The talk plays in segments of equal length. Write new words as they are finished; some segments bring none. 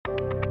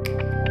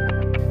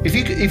If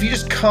you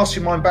just cast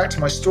your mind back to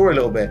my story a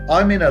little bit,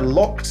 I'm in a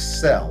locked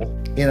cell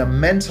in a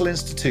mental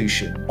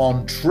institution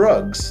on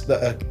drugs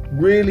that are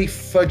really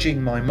fudging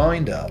my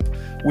mind up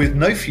with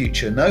no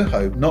future, no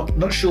hope,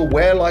 not sure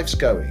where life's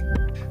going.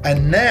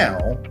 And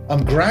now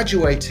I'm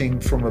graduating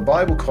from a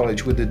Bible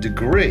college with a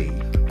degree.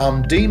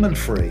 I'm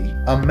demon-free,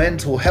 I'm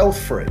mental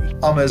health-free,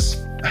 I'm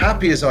as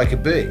happy as I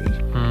could be.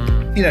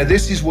 You know,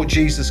 this is what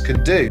Jesus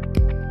could do.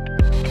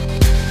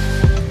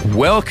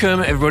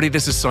 Welcome, everybody.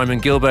 This is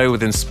Simon Gilbo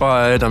with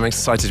Inspired. I'm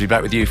excited to be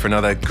back with you for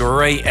another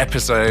great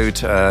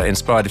episode.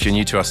 Inspired, if you're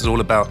new to us, is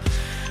all about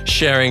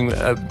sharing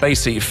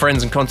basic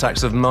friends and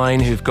contacts of mine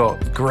who've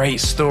got great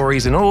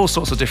stories in all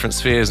sorts of different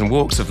spheres and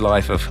walks of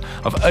life of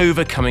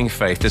overcoming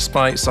faith,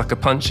 despite sucker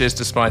punches,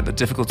 despite the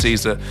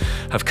difficulties that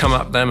have come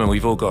up them, and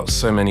we've all got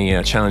so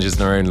many challenges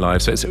in our own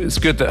lives. So it's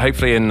good that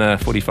hopefully in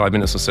 45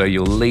 minutes or so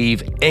you'll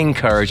leave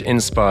encouraged,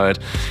 inspired,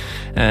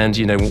 and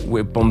you know,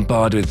 we're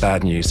bombarded with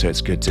bad news, so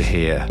it's good to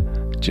hear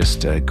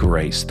just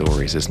great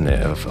stories, isn't it,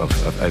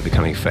 of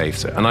overcoming faith.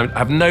 So, and I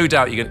have no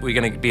doubt we're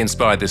going to be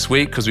inspired this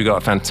week because we've got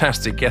a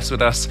fantastic guest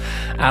with us,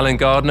 Alan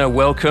Gardner.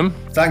 Welcome.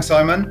 Thanks,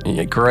 Simon.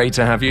 Yeah, great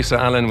to have you. So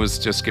Alan was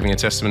just giving a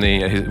testimony,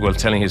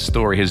 telling his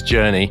story, his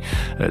journey.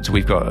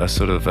 We've got a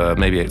sort of,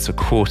 maybe it's a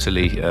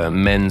quarterly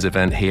men's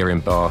event here in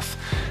Bath.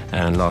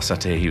 And last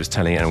Saturday he was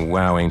telling it and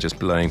wowing, just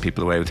blowing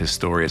people away with his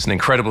story. It's an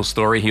incredible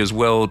story. He was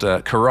world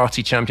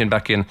karate champion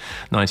back in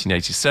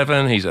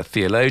 1987. He's a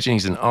theologian,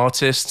 he's an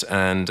artist,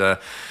 and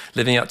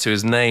living up to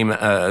his name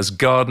as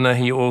Gardner.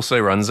 He also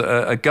runs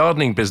a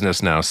gardening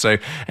business now. So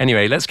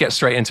anyway, let's get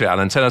straight into it,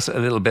 Alan. Tell us a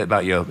little bit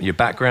about your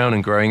background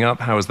and growing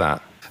up. How was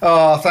that?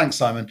 Oh, thanks,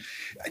 Simon.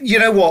 You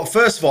know what?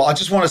 First of all, I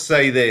just want to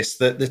say this,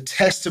 that the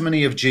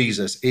testimony of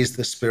Jesus is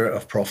the spirit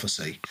of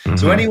prophecy. Mm-hmm.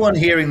 So anyone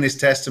hearing this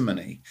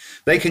testimony,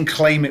 they can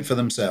claim it for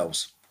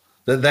themselves,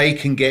 that they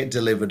can get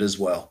delivered as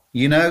well.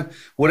 You know,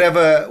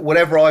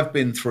 whatever I've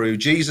been through,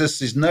 Jesus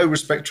is no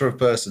respecter of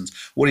persons.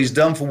 What he's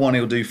done for one,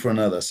 he'll do for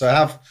another.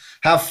 So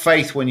have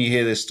faith when you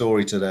hear this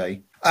story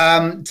today.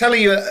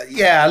 Telling you,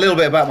 a little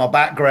bit about my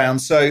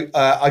background. So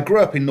I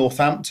grew up in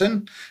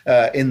Northampton,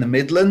 in the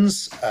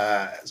Midlands.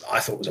 I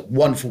thought it was a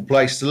wonderful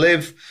place to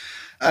live.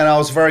 And I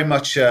was very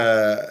much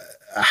a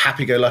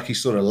happy-go-lucky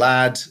sort of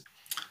lad.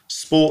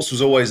 Sports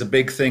was always a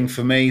big thing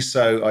for me.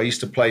 So I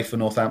used to play for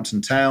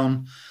Northampton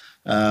Town.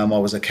 I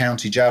was a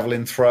county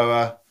javelin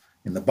thrower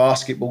in the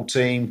basketball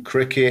team,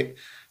 cricket,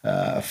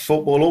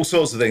 football, all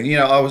sorts of things. You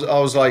know, I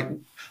was like,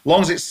 as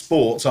long as it's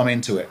sports, I'm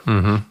into it.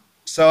 Mm-hmm.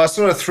 So I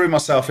sort of threw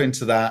myself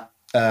into that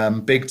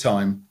big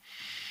time.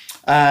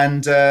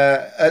 And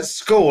at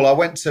school, I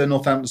went to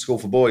Northampton School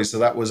for Boys. So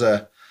that was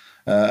an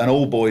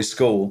all-boys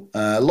school.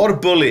 A lot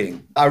of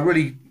bullying. I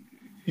really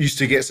used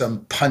to get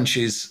some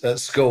punches at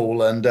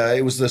school. And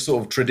it was the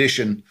sort of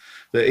tradition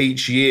that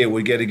each year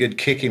we'd get a good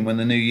kicking when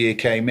the new year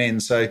came in.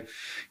 So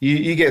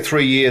you get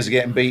 3 years of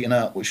getting beaten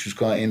up, which was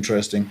quite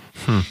interesting.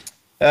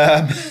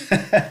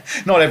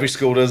 Not every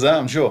school does that,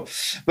 I'm sure.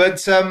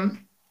 But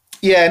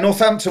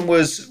Northampton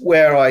was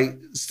where I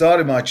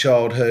started my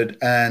childhood.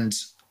 And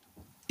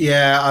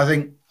I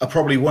think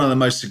probably one of the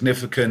most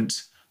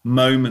significant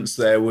moments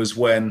there was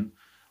when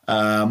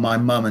my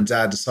mum and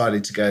dad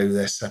decided to go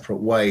their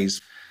separate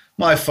ways.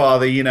 My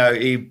father, you know,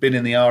 he'd been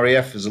in the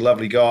RAF, was a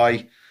lovely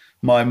guy.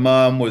 My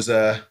mum was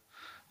an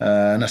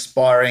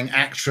aspiring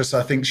actress.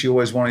 I think she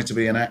always wanted to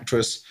be an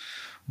actress.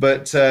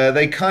 But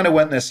they kind of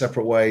went their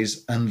separate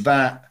ways. And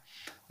that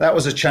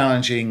was a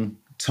challenging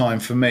time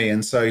for me.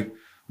 And so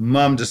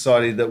Mum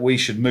decided that we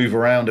should move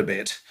around a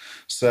bit.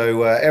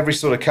 So every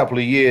sort of couple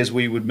of years,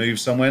 we would move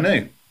somewhere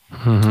new.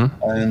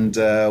 Mm-hmm. And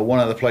one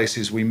of the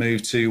places we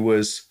moved to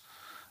was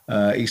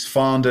East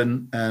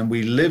Farndon, and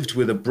we lived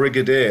with a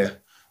brigadier,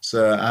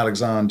 Sir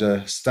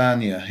Alexander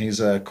Stanier. He's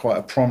quite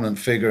a prominent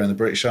figure in the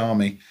British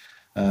Army,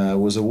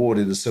 was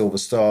awarded the Silver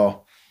Star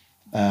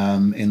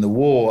in the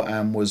war,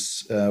 and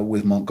was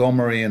with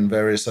Montgomery and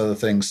various other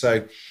things.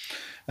 So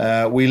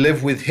we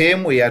lived with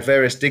him. We had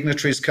various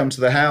dignitaries come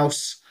to the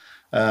house.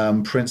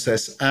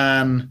 Princess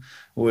Anne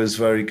was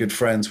very good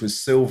friends with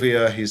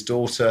Sylvia, his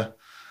daughter,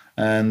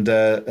 and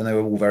they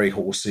were all very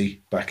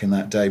horsey back in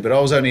that day. But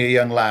I was only a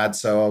young lad,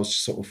 so I was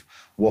just sort of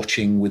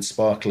watching with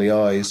sparkly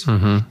eyes.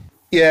 Mm-hmm.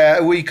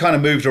 Yeah, we kind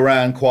of moved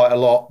around quite a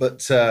lot,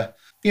 but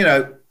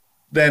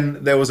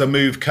then there was a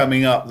move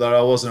coming up that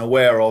I wasn't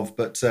aware of,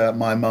 but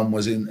my mum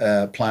was in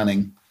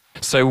planning.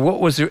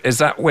 So is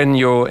that when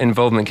your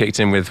involvement kicked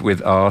in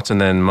with art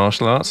and then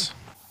martial arts?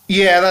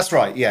 Yeah, that's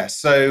right. Yeah.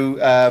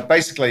 So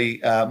basically,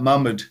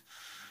 Mum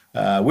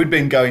we'd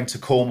been going to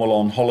Cornwall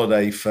on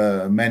holiday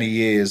for many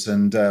years,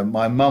 and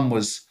my mum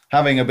was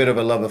having a bit of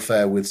a love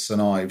affair with St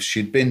Ives.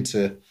 She'd been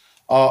to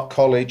art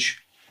college.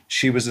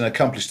 She was an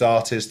accomplished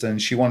artist,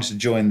 and she wanted to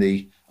join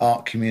the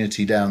art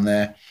community down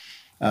there.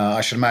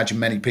 I should imagine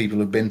many people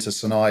have been to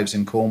St Ives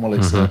in Cornwall.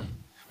 It's a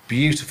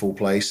beautiful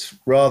place,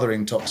 rather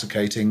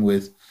intoxicating,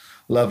 with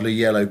lovely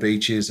yellow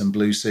beaches and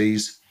blue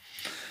seas.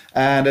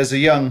 And as a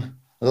young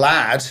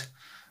lad,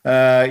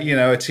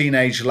 a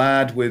teenage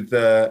lad with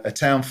a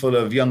town full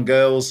of young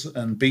girls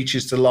and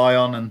beaches to lie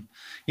on, and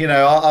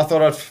I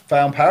thought I'd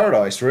found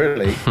paradise,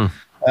 really.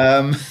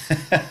 um,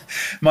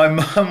 my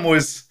mum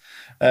was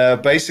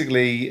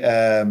basically,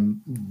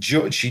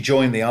 she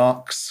joined the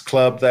Arts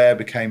Club there,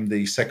 became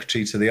the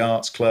secretary to the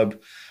Arts Club.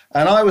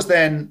 And I was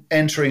then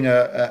entering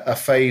a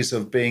phase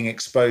of being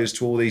exposed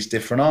to all these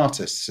different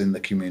artists in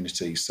the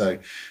community. So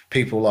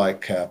people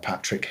like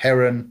Patrick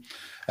Heron,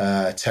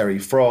 Terry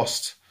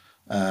Frost,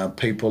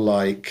 people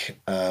like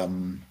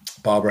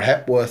Barbara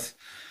Hepworth.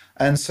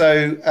 And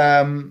so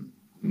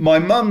my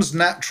mum's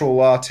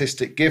natural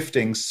artistic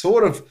gifting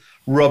sort of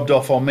rubbed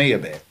off on me a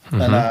bit.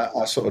 Mm-hmm. And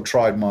I sort of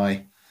tried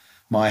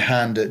my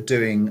hand at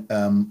doing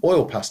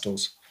oil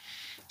pastels.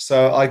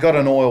 So I got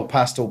an oil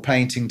pastel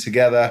painting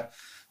together.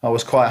 I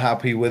was quite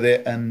happy with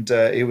it, and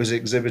it was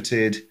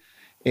exhibited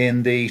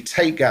in the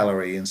Tate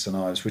Gallery in St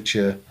Ives, which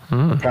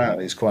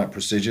apparently is quite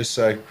prestigious.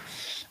 So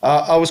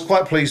I was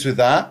quite pleased with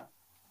that.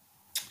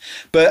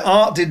 But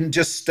art didn't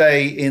just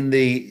stay in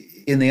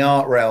the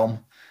art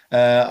realm.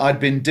 I'd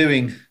been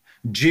doing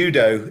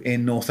judo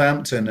in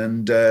Northampton,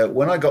 and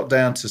when I got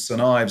down to St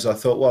Ives, I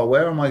thought, well,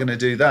 where am I going to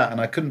do that? And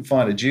I couldn't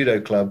find a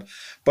judo club,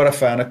 but I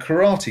found a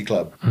karate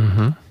club.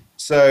 Mm-hmm.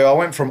 So I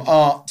went from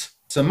art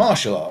to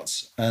martial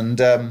arts, and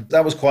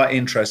that was quite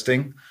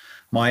interesting.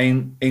 My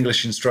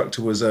English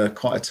instructor was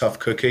quite a tough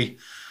cookie.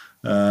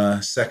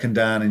 Second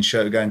dan in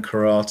Shotogan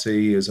karate,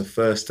 he was a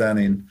first dan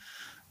in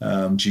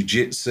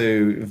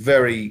jiu-jitsu,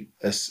 very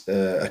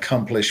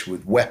accomplished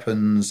with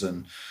weapons,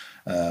 and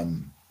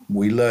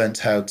we learned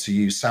how to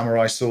use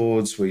samurai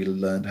swords, we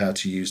learned how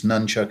to use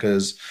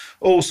nunchuckers,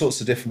 all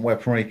sorts of different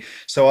weaponry.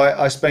 So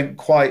I spent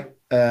quite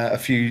a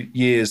few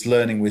years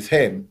learning with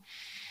him.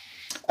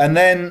 And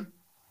then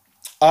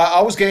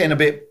I was getting a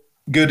bit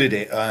good at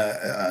it.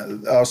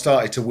 I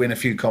started to win a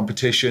few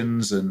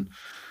competitions, and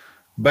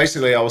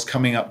basically I was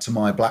coming up to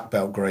my black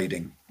belt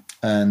grading.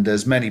 And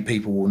as many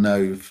people will know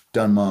who've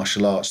done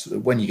martial arts,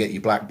 when you get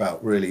your black belt,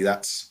 really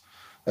that's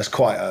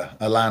quite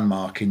a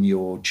landmark in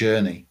your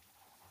journey.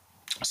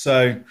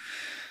 So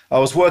I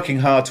was working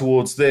hard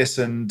towards this,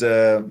 and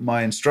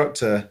my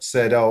instructor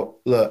said, oh,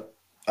 look,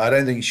 I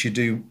don't think you should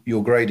do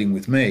your grading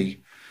with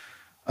me.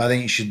 I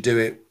think you should do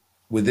it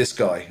with this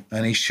guy.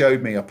 And he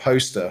showed me a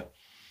poster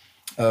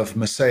of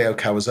Masao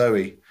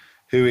Kawazoe,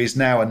 who is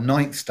now a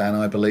 9th dan,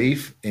 I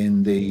believe,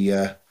 in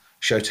the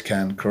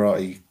Shotokan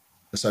Karate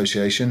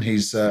Association.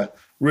 He's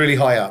really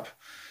high up.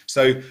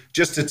 So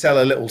just to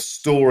tell a little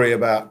story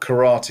about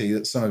karate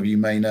that some of you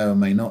may know and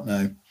may not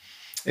know,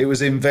 it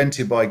was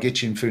invented by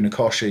Gichin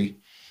Funakoshi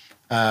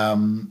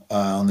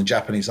on the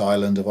Japanese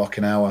island of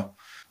Okinawa.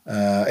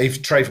 He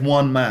trained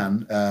one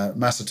man,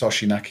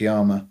 Masatoshi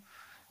Nakayama,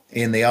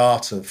 in the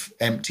art of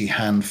empty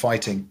hand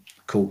fighting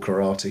called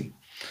karate.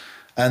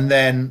 And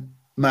then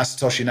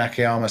Masatoshi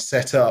Nakayama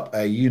set up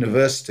a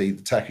university,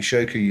 the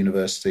Takushoku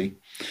University,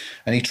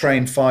 and he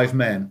trained 5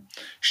 men,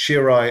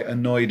 Shirai,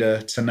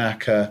 Anoida,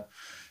 Tanaka,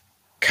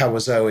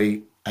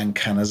 Kawazoe, and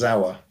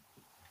Kanazawa.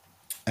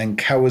 And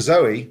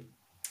Kawazoe,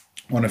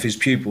 one of his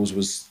pupils,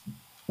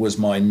 was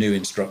my new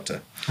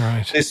instructor.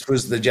 Right. This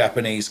was the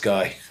Japanese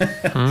guy.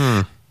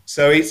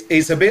 So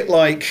it's a bit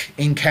like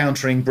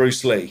encountering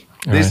Bruce Lee.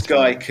 Right. This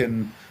guy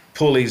can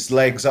pull his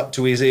legs up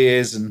to his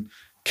ears and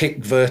kick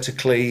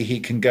vertically. He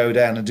can go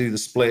down and do the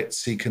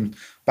splits. He can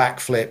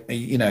backflip,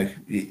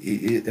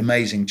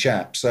 amazing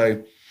chap.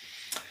 So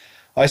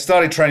I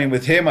started training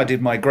with him. I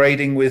did my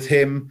grading with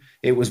him.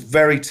 It was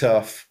very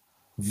tough,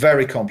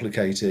 very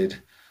complicated.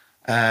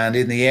 And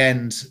in the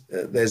end,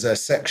 there's a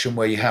section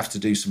where you have to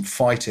do some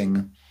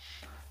fighting.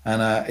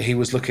 And he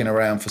was looking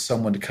around for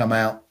someone to come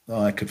out that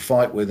I could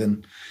fight with.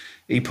 And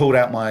he pulled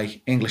out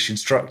my English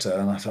instructor.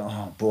 And I thought,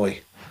 oh,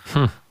 boy,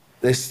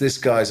 this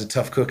guy's a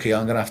tough cookie.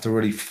 I'm going to have to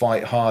really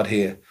fight hard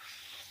here.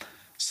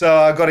 So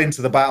I got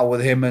into the battle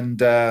with him. And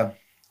I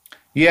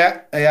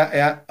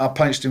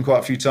punched him quite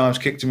a few times,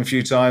 kicked him a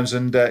few times,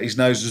 and his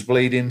nose was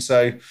bleeding.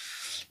 So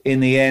in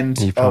the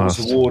end, I was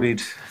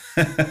awarded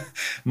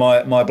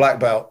my black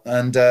belt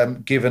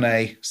and given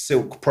a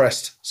silk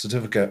pressed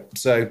certificate.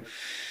 So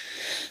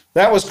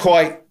that was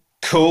quite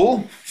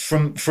cool.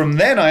 From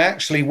then, I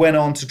actually went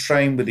on to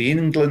train with the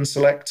England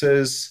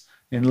selectors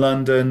in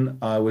London.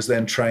 I was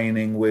then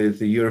training with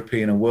the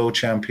European and world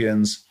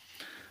champions.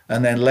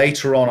 And then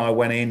later on, I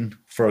went in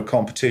for a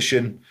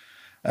competition,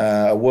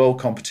 a world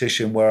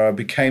competition where I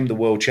became the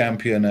world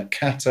champion at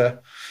kata.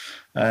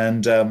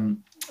 And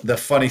the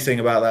funny thing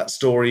about that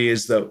story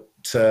is that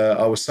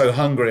I was so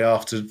hungry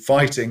after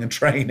fighting and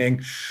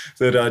training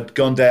that I'd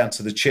gone down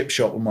to the chip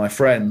shop with my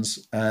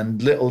friends,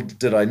 and little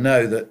did I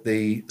know that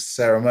the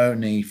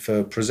ceremony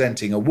for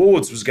presenting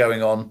awards was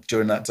going on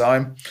during that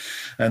time.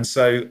 And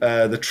so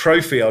the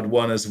trophy I'd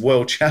won as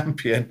world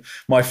champion,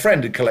 my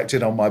friend had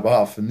collected on my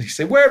behalf, and he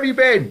said, "Where have you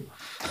been?"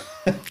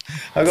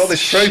 I got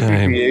this trophy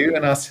for you.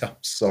 And I said, "I'm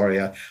sorry,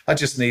 I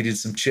just needed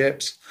some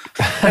chips."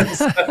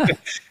 So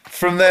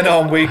from then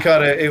on,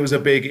 it was a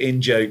big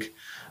in-joke.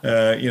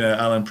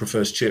 Alan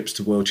prefers chips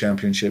to world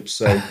championships.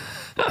 So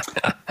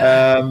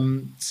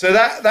so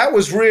that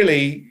was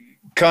really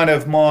kind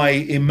of my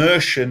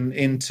immersion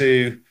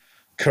into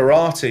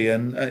karate,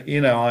 and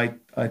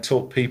I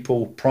taught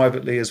people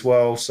privately as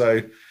well.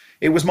 So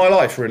it was my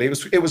life, really.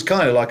 It was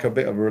kind of like a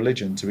bit of a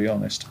religion, to be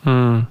honest.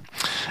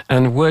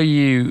 And were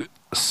you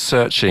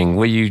searching?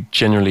 Were you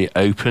generally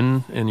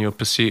open in your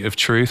pursuit of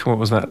truth? What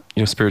was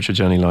your spiritual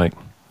journey like?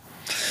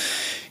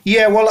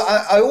 Yeah, well,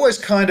 I always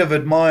kind of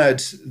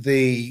admired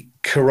the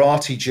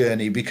karate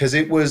journey because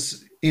it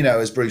was,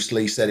 as Bruce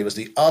Lee said, it was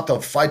the art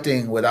of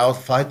fighting without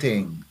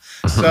fighting.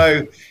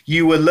 So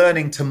you were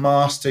learning to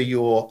master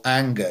your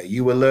anger.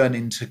 You were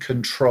learning to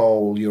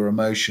control your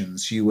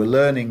emotions. You were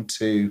learning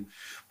to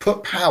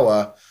put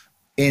power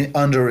in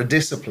under a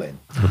discipline.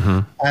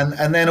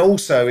 And then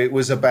also it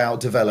was about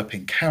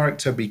developing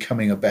character,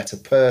 becoming a better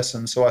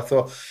person. So I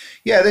thought,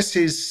 yeah, this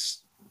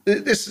is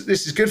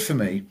good for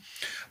me.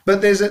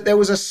 But there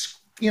was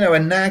a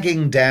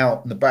nagging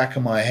doubt in the back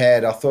of my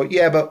head. I thought,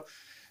 yeah, but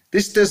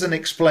this doesn't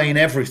explain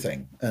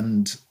everything.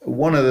 And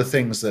one of the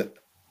things that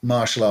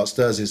martial arts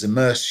does is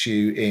immerse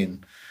you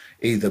in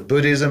either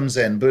Buddhism,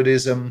 Zen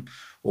Buddhism,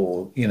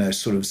 or,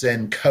 sort of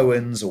Zen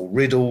koans or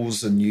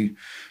riddles, and you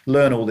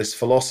learn all this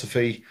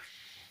philosophy.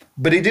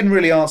 But it didn't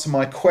really answer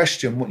my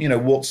question,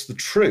 what's the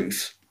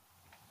truth?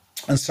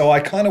 And so I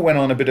kind of went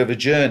on a bit of a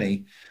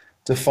journey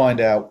to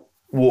find out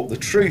what the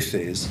truth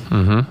is.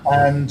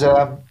 And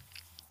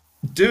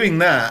doing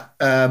that,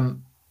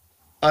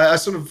 I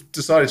sort of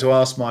decided to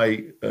ask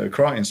my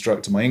karate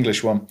instructor, my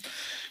English one,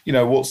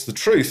 what's the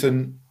truth?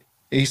 And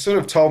he sort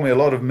of told me a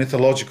lot of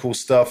mythological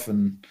stuff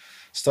and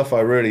stuff I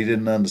really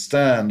didn't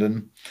understand.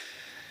 And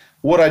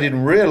what I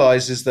didn't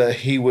realize is that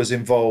he was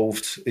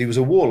involved. He was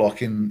a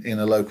warlock in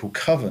a local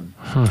coven.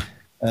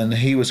 And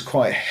he was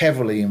quite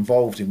heavily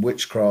involved in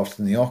witchcraft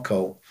and the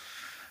occult.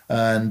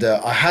 And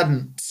I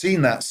hadn't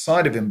seen that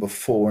side of him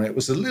before. And it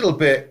was a little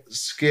bit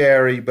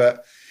scary,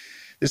 but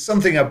there's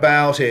something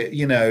about it,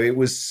 it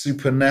was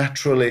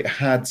supernatural. It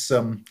had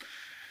some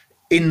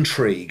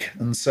intrigue.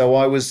 And so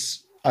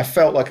I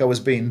felt like I was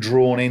being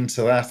drawn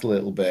into that a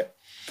little bit.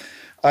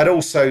 I'd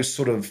also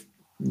sort of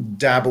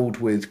dabbled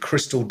with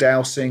crystal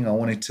dowsing. I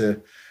wanted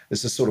to,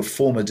 as a sort of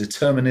form of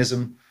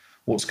determinism,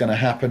 what's going to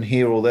happen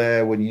here or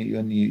there when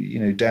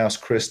you douse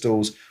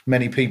crystals.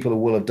 Many people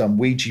will have done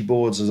Ouija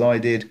boards as I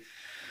did.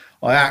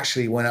 I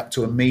actually went up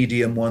to a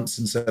medium once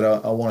and said,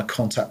 I want to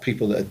contact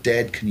people that are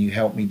dead. Can you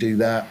help me do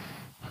that?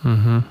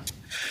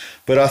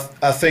 But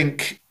I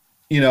think,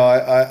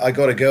 I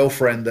got a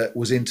girlfriend that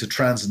was into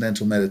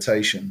transcendental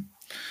meditation.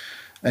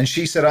 And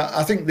she said,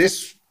 I think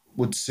this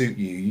would suit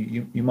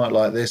you. You might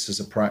like this as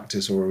a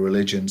practice or a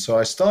religion. So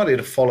I started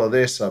to follow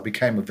this. I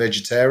became a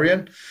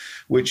vegetarian,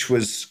 which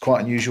was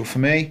quite unusual for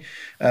me.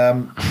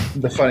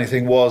 The funny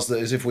thing was that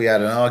as if we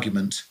had an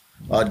argument,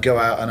 I'd go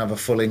out and have a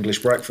full English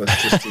breakfast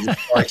just to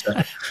fight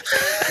her.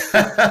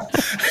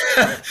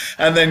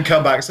 And then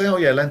come back and say, oh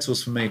yeah,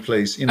 lentils for me,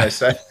 please.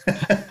 So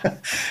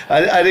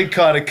I did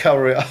kind of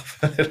cover it up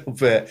a little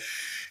bit.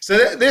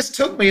 So this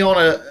took me on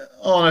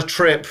a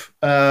trip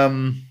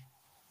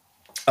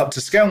up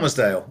to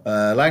Skelmersdale,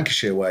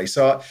 Lancashire way.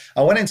 So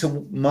I went into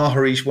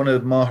Maharishi, one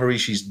of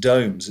Maharishi's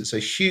domes. It's a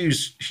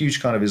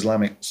huge kind of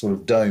Islamic sort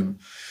of dome.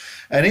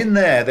 And in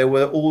there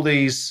were all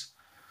these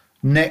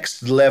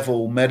next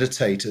level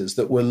meditators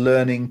that were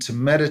learning to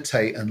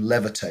meditate and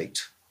levitate.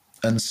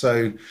 And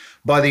so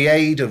by the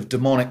aid of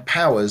demonic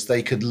powers,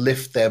 they could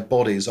lift their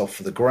bodies off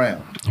the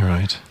ground.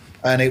 Right.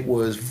 And it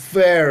was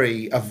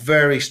a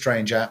very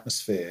strange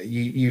atmosphere.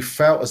 You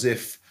felt as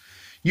if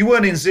you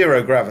weren't in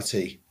zero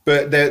gravity,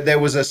 but there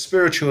was a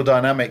spiritual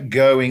dynamic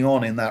going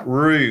on in that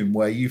room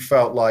where you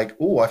felt like,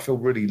 oh, I feel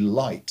really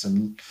light.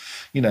 And,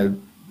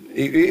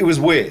 it was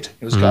weird.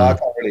 It was, I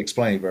can't really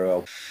explain it very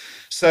well.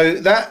 So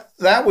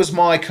that was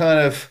my kind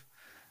of,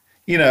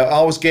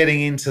 I was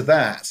getting into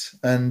that.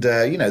 And,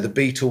 the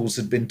Beatles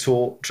had been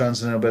taught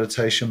transcendental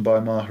meditation by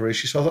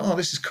Maharishi. So I thought, oh,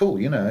 this is cool.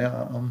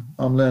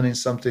 I'm learning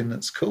something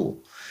that's cool.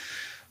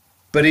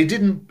 But it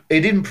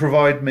didn't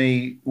provide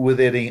me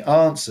with any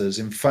answers.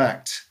 In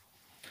fact,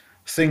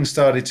 things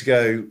started to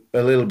go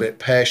a little bit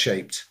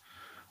pear-shaped.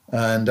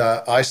 And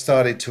I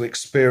started to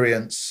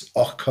experience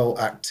occult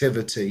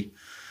activity.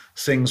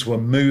 Things were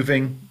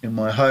moving in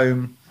my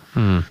home.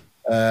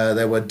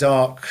 There were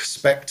dark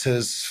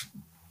specters,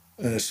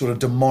 sort of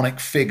demonic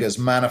figures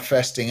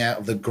manifesting out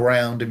of the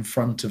ground in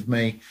front of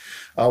me.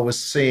 I was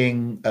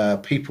seeing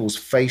people's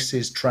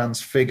faces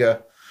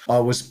transfigure. I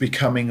was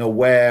becoming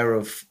aware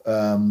of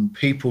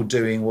people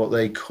doing what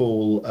they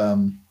call,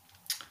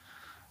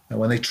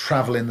 when they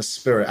travel in the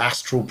spirit,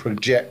 astral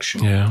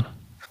projection. Yeah.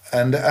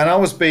 And I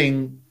was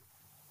being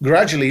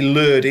gradually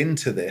lured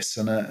into this,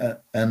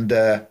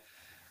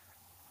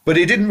 but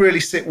it didn't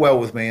really sit well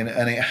with me,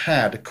 and it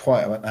had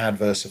quite an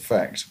adverse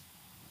effect.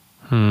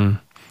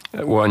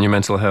 Well, on your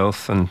mental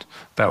health, and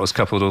that was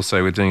coupled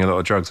also with doing a lot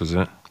of drugs, was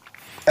it?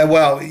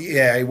 Well,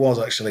 yeah, it was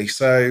actually.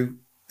 So,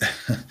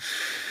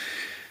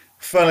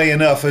 funnily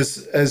enough,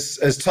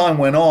 as time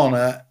went on,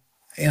 I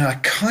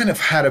kind of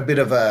had a bit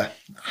of a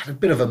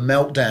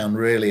meltdown.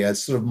 Really,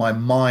 as sort of my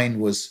mind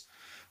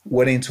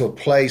went into a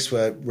place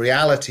where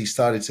reality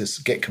started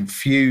to get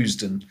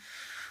confused, and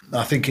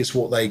I think it's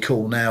what they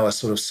call now a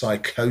sort of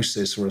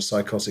psychosis or a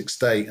psychotic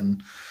state.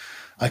 And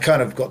I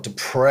kind of got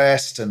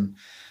depressed and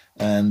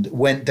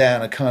went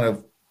down a kind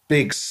of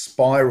big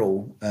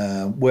spiral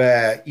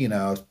where,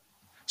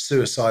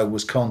 suicide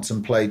was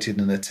contemplated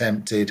and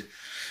attempted.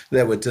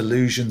 There were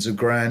delusions of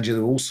grandeur,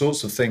 there were all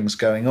sorts of things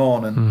going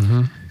on.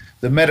 And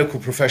the medical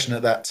profession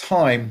at that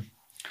time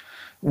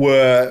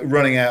were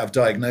running out of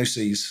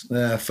diagnoses.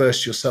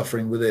 First you're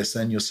suffering with this,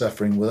 then you're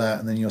suffering with that,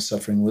 and then you're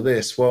suffering with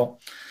this. Well,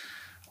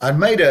 I'd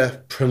made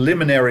a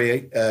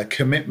preliminary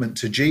commitment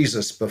to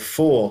Jesus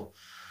before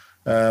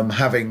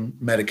having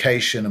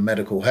medication and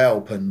medical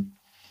help. And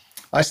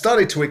I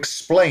started to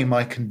explain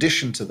my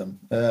condition to them,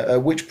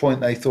 at which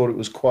point they thought it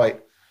was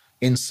quite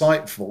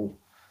insightful.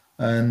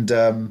 And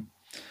the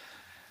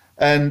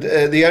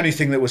only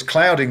thing that was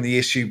clouding the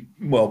issue,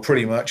 well,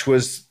 pretty much,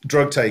 was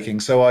drug taking.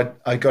 So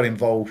I got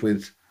involved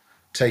with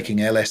taking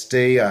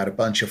LSD. I had a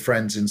bunch of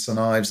friends in St.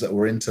 Ives that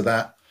were into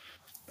that.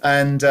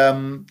 And,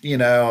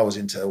 I was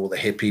into all the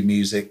hippie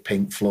music,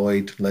 Pink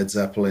Floyd, Led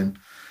Zeppelin.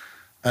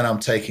 And I'm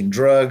taking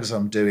drugs.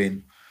 I'm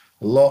doing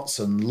lots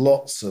and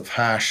lots of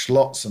hash,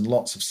 lots and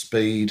lots of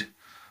speed,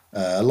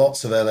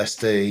 lots of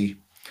LSD,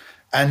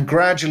 and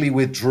gradually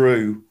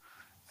withdrew.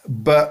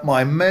 But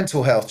my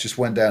mental health just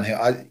went downhill.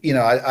 I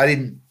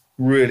didn't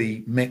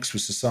really mix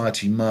with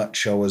society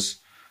much. I was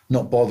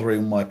not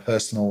bothering my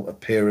personal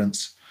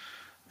appearance.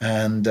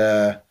 And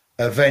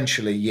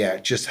eventually,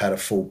 just had a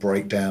full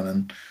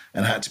breakdown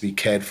and had to be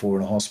cared for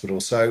in a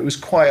hospital. So it was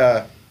quite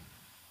a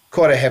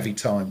heavy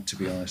time, to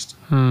be honest.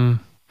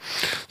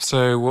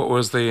 So what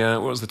was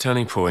the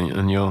turning point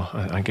in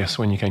I guess,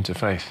 when you came to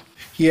faith?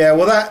 Yeah,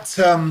 well,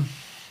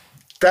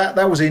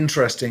 that was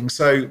interesting.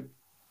 So,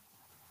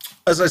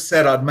 as I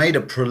said, I'd made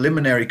a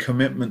preliminary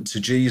commitment to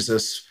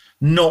Jesus,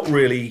 not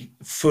really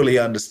fully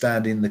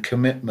understanding the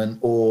commitment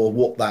or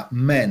what that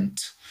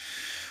meant.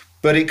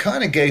 But it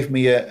kind of gave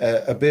me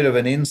a bit of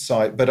an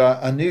insight, but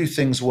I knew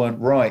things weren't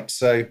right.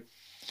 So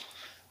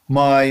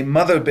my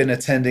mother had been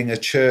attending a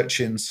church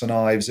in St.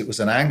 Ives. It was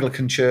an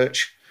Anglican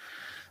church.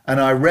 And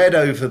I read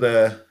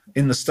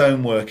in the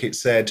stonework, it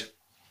said,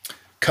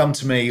 "Come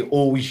to me,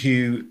 all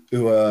you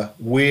who are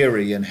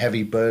weary and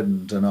heavy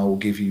burdened, and I will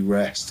give you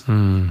rest."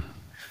 And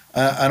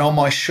on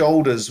my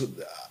shoulders,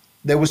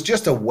 there was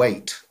just a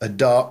weight, a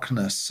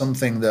darkness,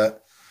 something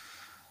that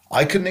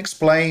I couldn't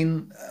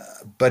explain,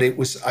 but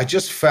I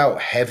just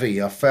felt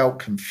heavy. I felt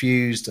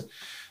confused,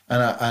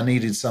 and I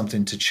needed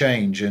something to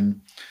change. And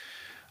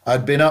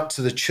I'd been up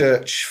to the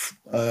church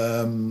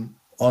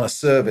on a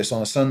service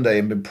on a Sunday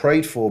and been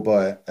prayed for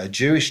by a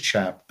Jewish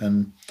chap.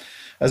 And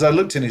as I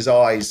looked in his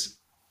eyes,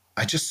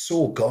 I just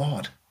saw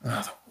God. And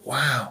I thought,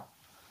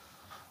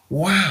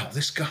 wow,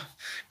 this guy,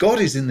 God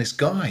is in this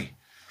guy.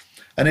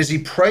 And as he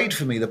prayed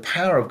for me, the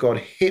power of God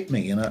hit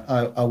me, and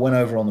I went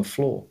over on the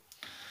floor.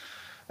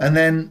 And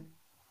then,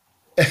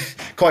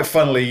 quite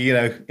funnily,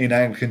 in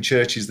Anglican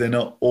churches, they're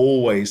not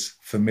always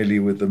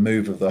familiar with the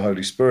move of the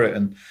Holy Spirit.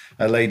 And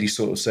a lady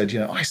sort of said,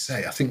 I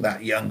think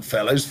that young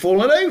fellow's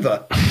fallen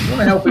over. You want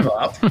to help him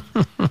up?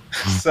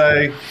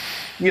 So,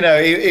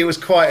 it was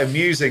quite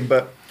amusing,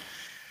 but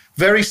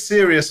very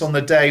serious on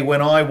the day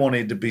when I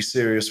wanted to be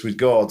serious with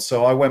God.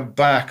 So I went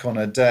back on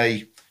a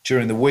day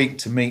during the week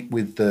to meet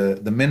with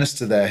the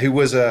minister there, who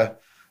was a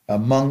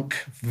monk,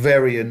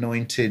 very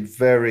anointed,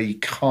 very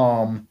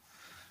calm,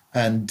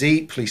 and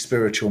deeply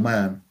spiritual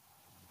man.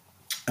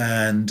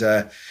 And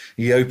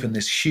he opened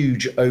this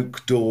huge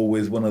oak door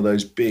with one of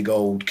those big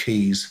old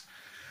keys,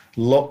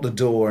 locked the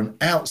door, and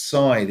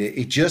outside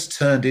it just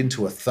turned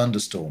into a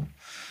thunderstorm.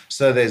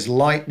 So there's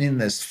lightning,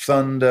 there's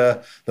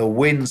thunder, the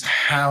wind's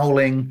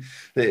howling,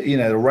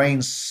 the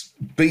rain's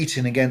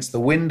beating against the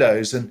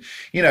windows. And,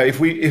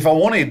 if I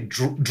wanted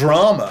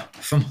drama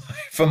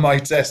for my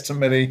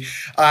testimony,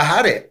 I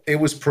had it. It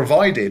was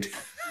provided.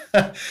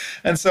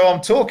 And so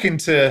I'm talking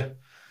to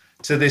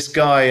this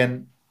guy,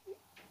 and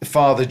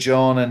Father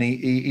John, and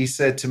he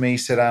said to me, he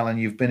said, "Alan,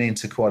 you've been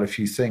into quite a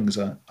few things,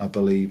 I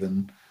believe."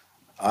 And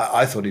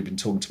I thought he'd been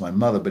talking to my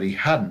mother, but he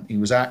hadn't. He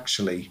was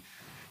actually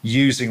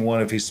using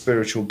one of his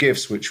spiritual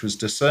gifts, which was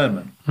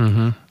discernment.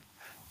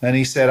 And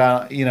he said,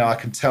 I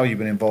can tell you've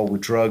been involved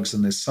with drugs,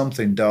 and there's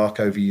something dark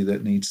over you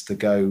that needs to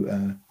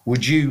go.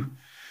 Would you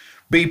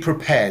be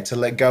prepared to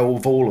let go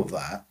of all of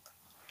that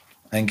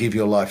and give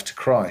your life to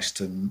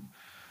Christ? And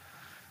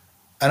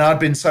I'd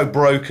been so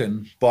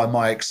broken by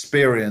my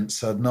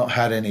experience. I'd not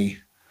had any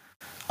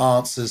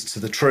answers to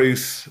the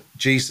truth.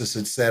 Jesus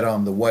had said,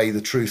 "I'm the way,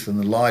 the truth, and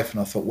the life." And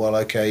I thought, well,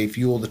 okay, if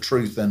you're the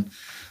truth, then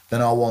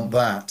I want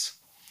that.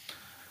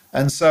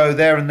 And so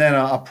there and then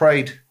I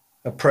prayed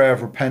a prayer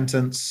of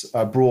repentance.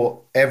 I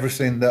brought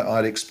everything that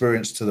I'd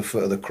experienced to the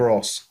foot of the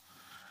cross.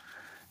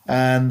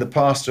 And the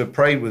pastor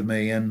prayed with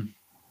me, and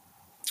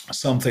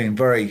something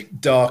very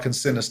dark and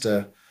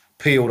sinister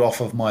peeled off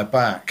of my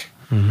back.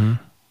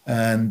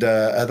 And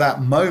at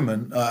that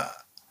moment,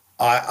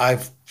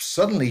 I've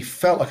suddenly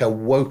felt like I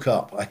woke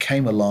up. I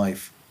came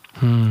alive.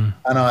 And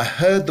I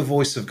heard the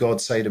voice of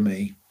God say to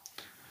me,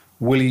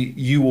 "Willie,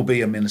 you will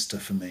be a minister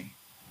for me."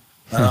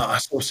 And I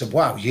sort of said,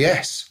 wow,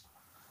 yes.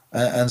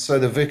 And so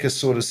the vicar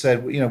sort of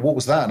said, what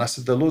was that? And I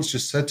said, the Lord's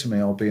just said to me,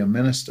 I'll be a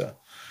minister.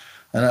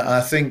 And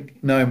I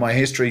think, knowing my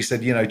history, he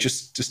said,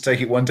 just take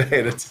it one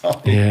day at a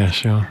time. Yeah,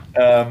 sure.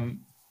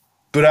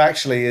 But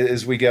actually,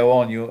 as we go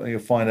on, you'll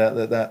find out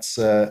that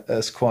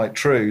that's quite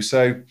true.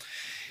 So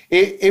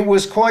it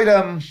was quite,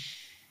 I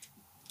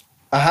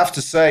have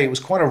to say, it was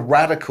quite a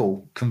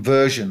radical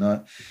conversion.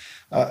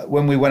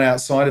 When we went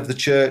outside of the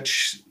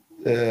church,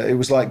 it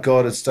was like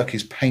God had stuck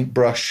his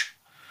paintbrush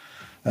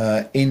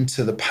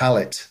into the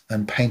palette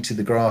and painted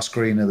the grass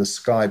greener, the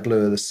sky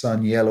bluer, the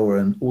sun yellower,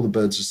 and all the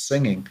birds are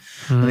singing.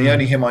 And the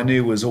only hymn I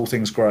knew was All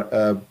Things Bright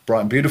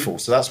and Beautiful.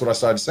 So that's what I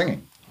started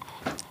singing.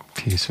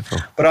 Beautiful.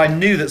 But I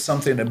knew that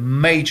something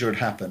major had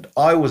happened.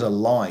 I was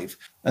alive.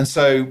 And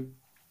so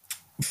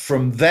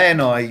from then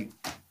I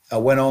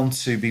went on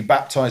to be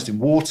baptized in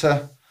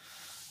water.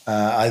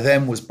 I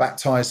then was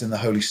baptized in the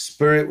Holy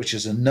Spirit, which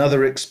is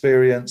another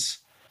experience.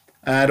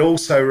 And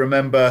also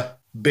remember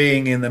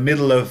being in the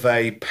middle of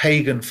a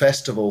pagan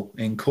festival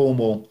in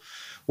Cornwall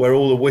where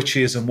all the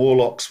witches and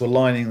warlocks were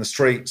lining the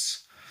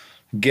streets,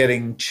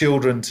 getting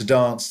children to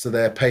dance to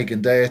their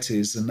pagan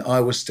deities. And I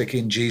was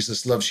sticking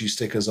Jesus Loves You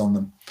stickers on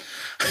them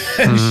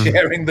and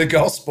sharing the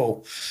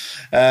gospel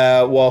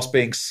whilst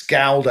being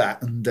scowled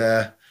at. And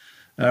I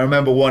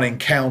remember one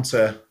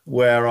encounter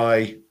where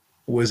I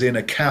was in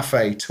a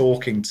cafe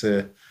talking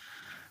to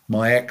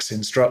my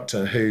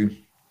ex-instructor who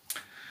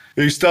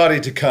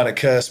started to kind of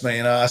curse me,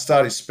 and I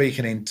started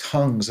speaking in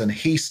tongues, and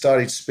he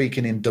started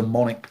speaking in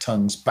demonic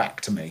tongues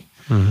back to me.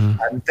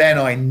 And then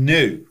I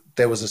knew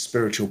there was a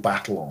spiritual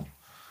battle on.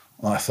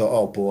 And I thought,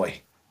 oh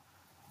boy,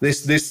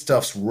 this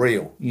stuff's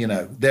real.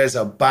 There's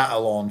a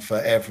battle on for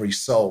every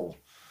soul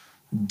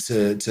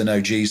to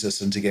know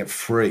Jesus and to get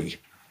free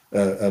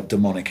of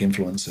demonic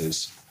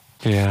influences.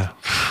 Yeah.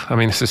 I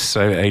mean, this is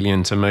so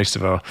alien to most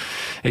of our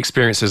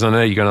experiences. I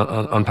know you're going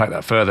to unpack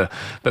that further.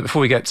 But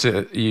before we get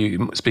to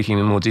you speaking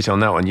in more detail on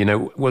that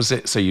one, was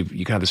it, so you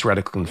had this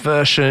radical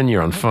conversion,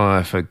 you're on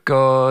fire for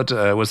God.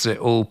 Was it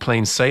all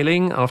plain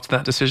sailing after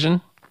that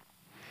decision?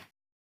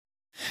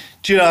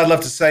 Do I'd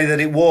love to say that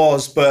it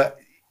was, but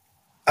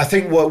I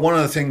think one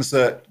of the things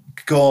that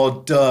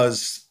God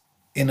does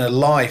in a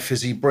life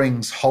is he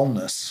brings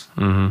wholeness.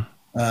 And,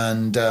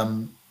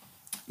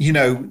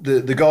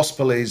 the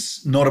gospel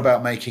is not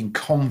about making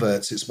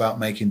converts, it's about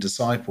making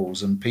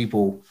disciples. And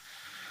people,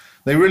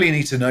 they really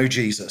need to know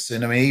Jesus.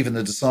 And I mean, even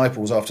the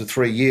disciples after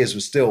 3 years were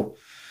still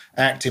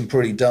acting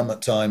pretty dumb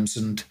at times.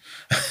 And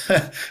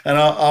and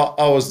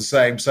I was the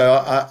same.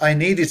 So I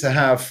needed to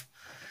have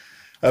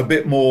a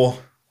bit more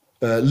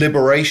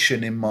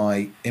liberation in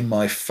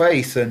my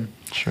faith. And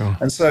sure.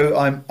 And so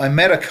I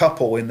met a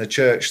couple in the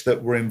church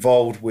that were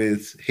involved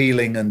with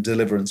healing and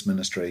deliverance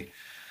ministry.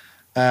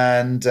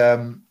 And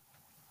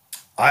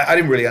I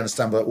didn't really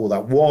understand what all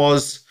that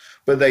was,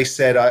 but they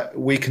said,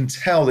 we can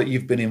tell that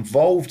you've been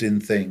involved in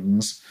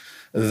things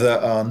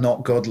that are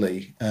not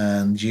godly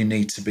and you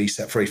need to be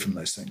set free from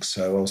those things.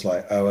 So I was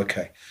like, oh,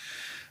 okay.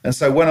 And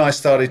so when I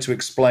started to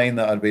explain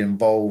that I'd been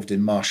involved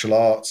in martial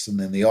arts and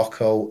then the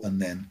occult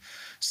and then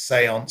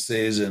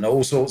seances and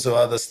all sorts of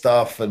other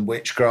stuff and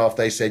witchcraft,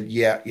 they said,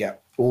 yeah,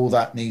 all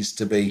that needs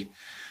to be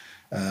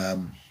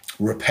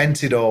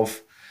repented of.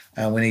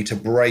 And we need to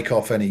break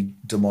off any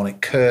demonic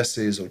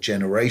curses or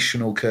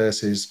generational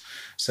curses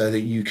so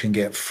that you can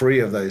get free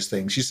of those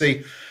things. You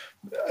see,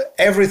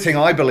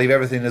 I believe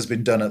everything has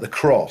been done at the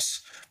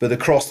cross, but the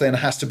cross then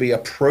has to be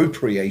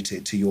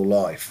appropriated to your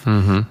life.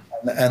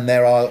 And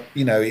there are,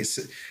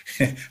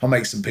 I'll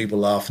make some people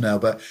laugh now,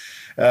 but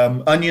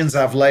onions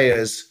have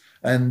layers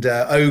and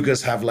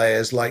ogres have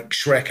layers, like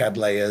Shrek had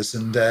layers,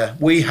 and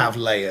we have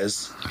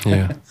layers.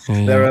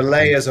 There are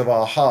layers of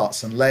our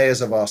hearts and layers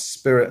of our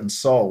spirit and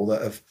soul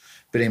that have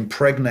been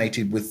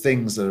impregnated with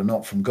things that are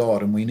not from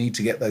God, and we need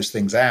to get those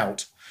things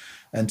out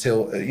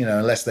until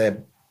unless they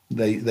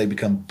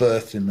become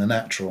birthed in the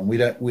natural, and we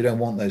don't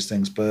want those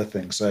things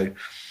birthing. So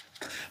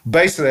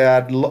basically,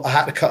 I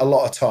had to cut a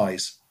lot of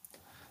ties.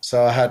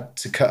 So I had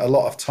to cut a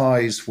lot of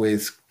ties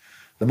with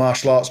the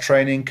martial arts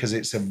training because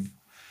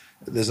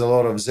there's a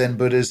lot of Zen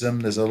Buddhism,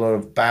 there's a lot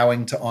of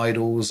bowing to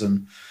idols,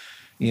 and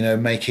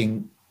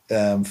making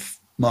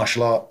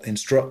martial art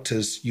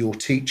instructors your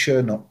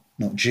teacher, not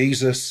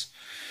Jesus.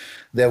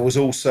 There was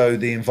also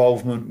the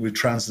involvement with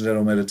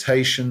transcendental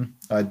meditation.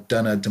 I'd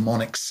done a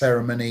demonic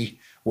ceremony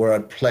where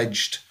I'd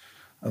pledged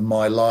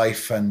my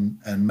life and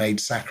made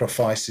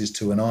sacrifices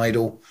to an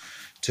idol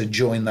to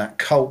join that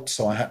cult.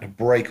 So I had to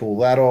break all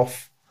that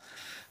off.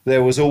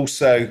 There was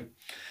also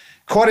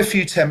quite a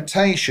few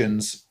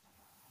temptations.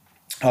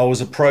 I was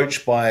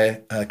approached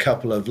by a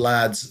couple of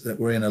lads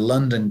that were in a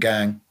London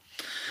gang,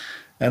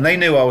 and they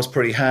knew I was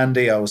pretty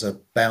handy. I was a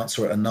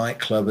bouncer at a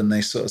nightclub, and they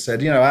sort of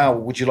said, Al,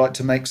 would you like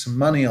to make some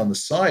money on the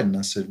side? And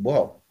I said,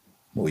 well,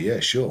 yeah,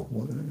 sure.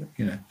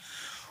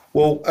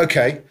 Well,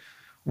 okay,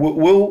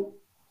 we'll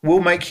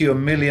make you £1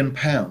 million.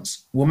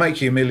 We'll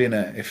make you a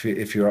millionaire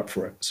if you're up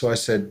for it. So I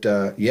said,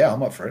 yeah,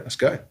 I'm up for it. Let's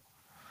go.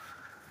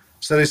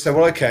 So they said,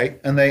 well, okay.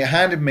 And they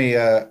handed me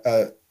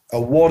a a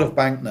wad of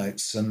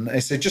banknotes, and they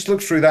said, just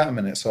look through that a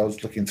minute. So I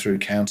was looking through,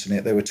 counting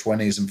it. There were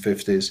 20s and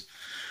 50s.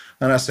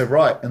 And I said,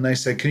 right. And they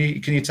said, can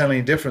you tell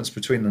any difference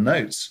between the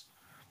notes?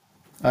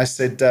 I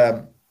said,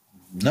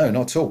 no,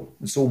 not at all.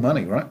 It's all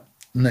money, right?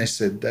 And they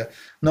said,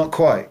 not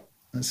quite.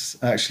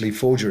 It's actually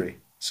forgery.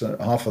 So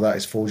half of that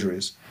is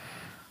forgeries.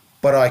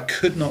 But I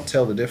could not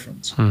tell the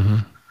difference. Mm-hmm.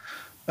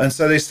 And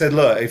so they said,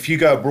 look, if you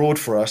go abroad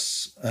for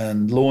us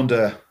and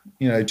launder,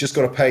 just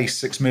got to pay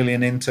 6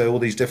 million into all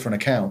these different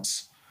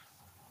accounts,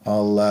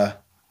 we'll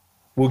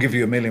give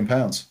you £1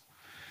 million.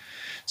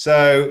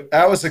 So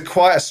that was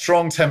quite a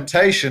strong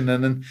temptation.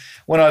 And then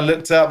when I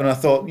looked up and I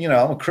thought,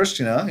 I'm a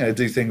Christian, I'm going to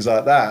do things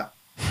like that.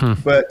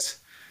 But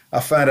I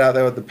found out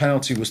that the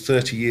penalty was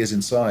 30 years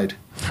inside.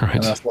 Right.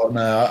 And I thought,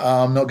 no,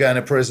 I'm not going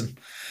to prison.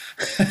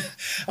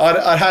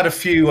 I'd had a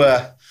few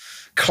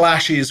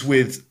clashes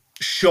with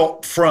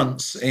shop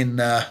fronts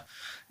in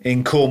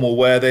Cornwall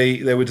where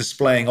they were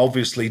displaying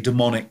obviously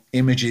demonic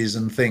images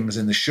and things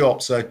in the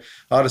shop. So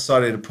I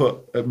decided to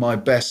put my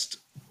best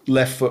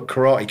left foot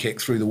karate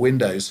kick through the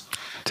windows.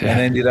 Damn.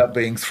 And ended up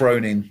being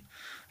thrown in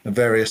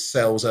various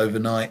cells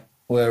overnight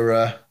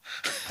where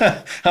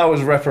I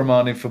was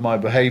reprimanded for my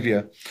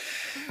behavior.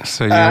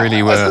 So you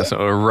really were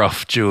sort of a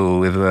rough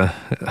jewel with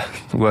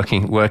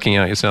working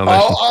out your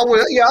salvation. I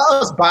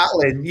was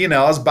battling.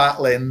 I was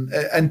battling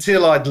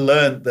until I'd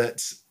learned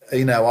that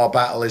our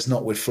battle is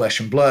not with flesh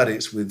and blood;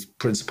 it's with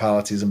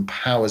principalities and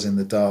powers in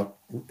the dark.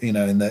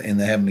 In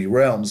the heavenly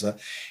realms. I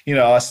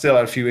still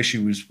had a few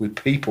issues with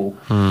people,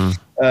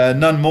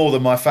 none more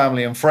than my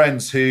family and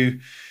friends who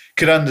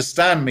could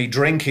understand me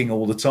drinking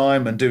all the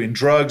time and doing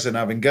drugs and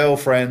having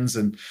girlfriends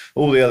and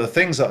all the other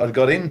things that I'd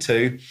got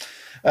into.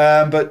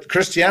 But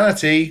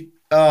Christianity,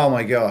 oh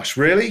my gosh,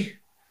 really?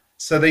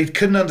 So they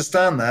couldn't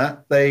understand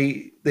that.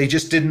 They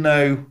just didn't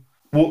know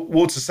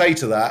what to say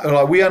to that.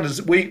 Like we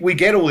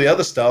get all the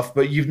other stuff,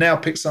 but you've now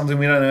picked something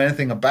we don't know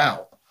anything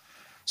about.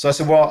 So I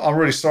said, well, I'm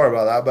really sorry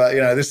about that, but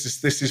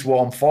this is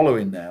what I'm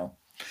following now.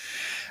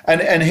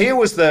 And here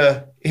was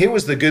the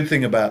good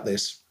thing about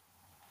this.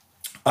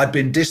 I'd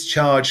been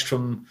discharged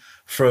from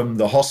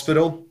the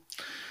hospital.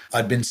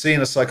 I'd been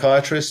seeing a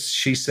psychiatrist.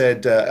 She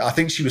said, I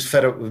think she was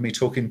fed up with me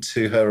talking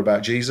to her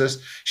about Jesus.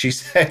 She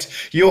said,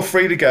 you're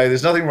free to go.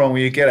 There's nothing wrong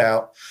with you. Get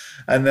out.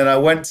 And then I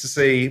went to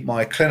see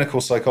my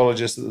clinical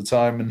psychologist at the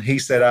time, and he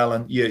said,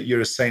 Alan,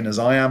 you're as sane as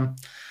I am.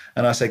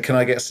 And I said, can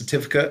I get a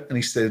certificate? And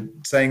he said,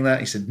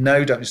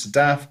 no, don't be so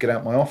daft, get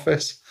out my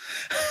office.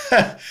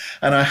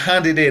 And I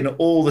handed in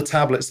all the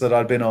tablets that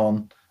I'd been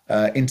on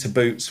into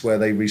Boots where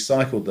they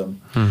recycled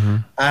them. Mm-hmm.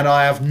 And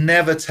I have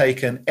never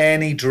taken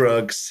any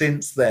drug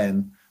since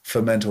then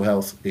for mental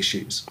health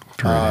issues.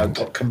 I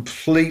got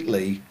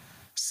completely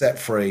set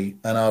free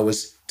and I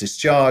was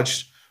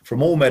discharged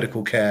from all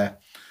medical care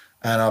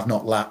and I've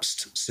not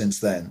lapsed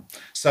since then.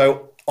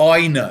 So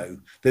I know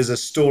there's a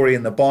story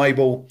in the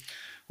Bible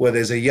where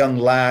there's a young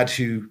lad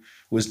who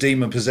was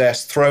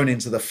demon-possessed, thrown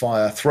into the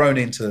fire, thrown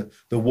into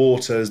the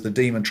water as the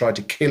demon tried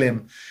to kill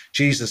him.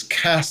 Jesus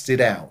cast it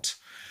out.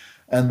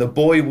 And the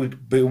boy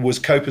was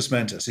corpus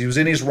mentis. He was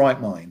in his right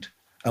mind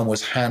and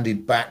was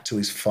handed back to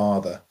his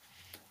father.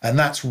 And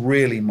that's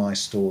really my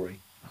story.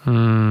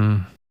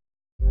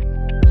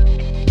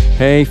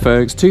 Hey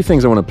folks, two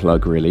things I want to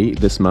plug really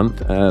this month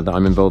that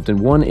I'm involved in.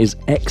 One is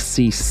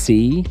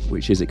XCC,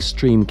 which is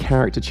Extreme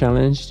Character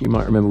Challenge. You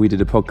might remember we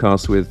did a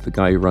podcast with the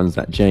guy who runs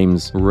that,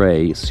 James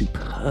Ray,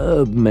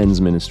 superb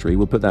men's ministry.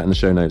 We'll put that in the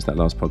show notes, that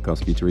last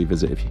podcast for you to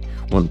revisit if you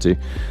want to.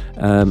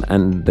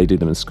 And they do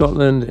them in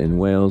Scotland, in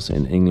Wales,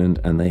 in England,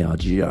 and they are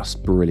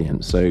just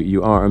brilliant. So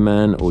you are a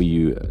man or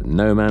you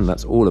know a man,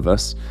 that's all of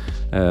us.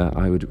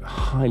 I would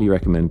highly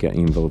recommend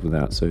getting involved with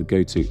that. So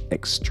go to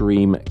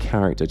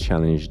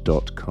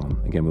extremecharacterchallenge.com.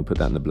 Again, we'll put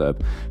that in the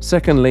blurb.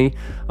 Secondly,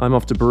 I'm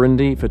off to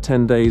Burundi for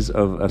 10 days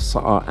of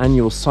our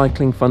annual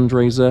cycling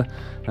fundraiser.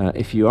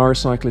 If you are a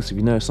cyclist, if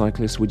you know a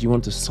cyclist, would you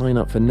want to sign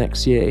up for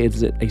next year?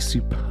 It's a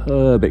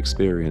superb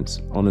experience.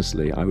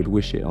 Honestly, I would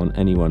wish it on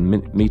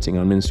anyone meeting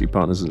our ministry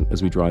partners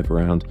as we drive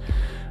around.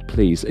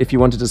 Please, if you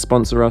wanted to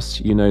sponsor us,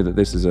 you know that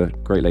this is a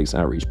Great Lakes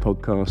Outreach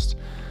podcast,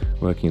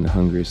 working in the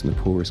hungriest and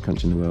the poorest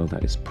country in the world,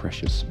 that is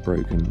precious,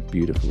 broken,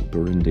 beautiful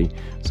Burundi.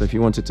 So if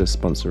you wanted to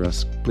sponsor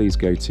us, please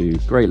go to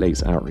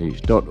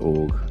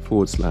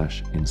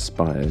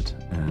greatlakesoutreach.org/inspired.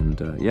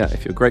 And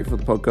if you're grateful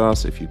for the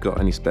podcast, if you've got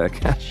any spare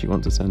cash you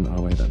want to send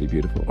our way, that'd be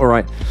beautiful. All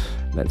right,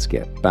 let's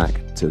get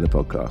back to the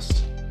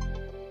podcast.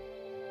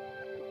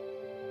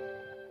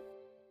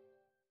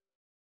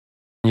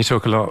 You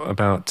talk a lot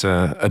about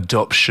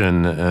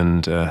adoption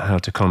and how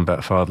to combat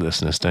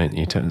fatherlessness, don't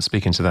you?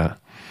 Speak into that.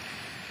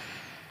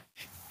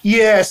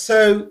 Yeah,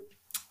 so,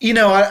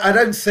 I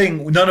don't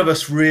think none of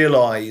us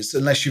realise,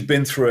 unless you've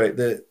been through it,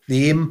 that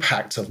the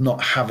impact of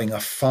not having a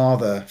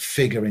father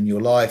figure in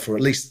your life, or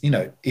at least,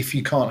 if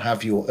you can't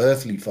have your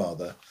earthly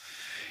father,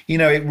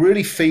 it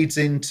really feeds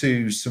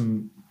into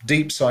some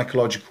deep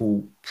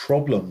psychological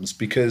problems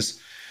because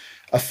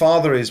a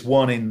father is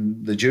one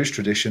in the Jewish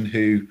tradition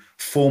who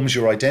forms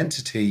your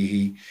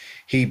identity.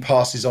 He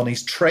passes on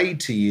his trade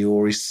to you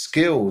or his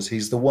skills.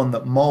 He's the one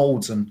that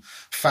molds and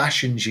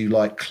fashions you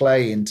like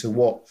clay into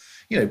what,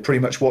 pretty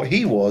much what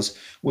he was,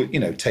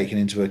 taking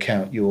into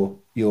account your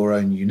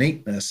own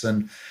uniqueness.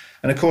 And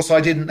of course, I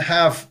didn't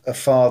have a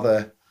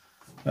father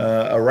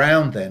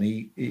around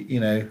then.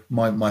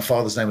 My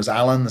father's name was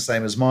Alan, the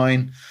same as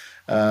mine.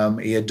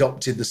 He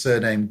adopted the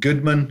surname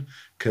Goodman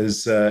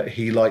because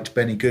he liked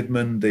Benny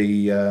Goodman,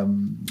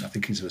 I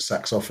think he's a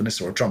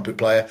saxophonist or a trumpet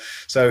player.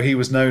 So he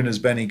was known as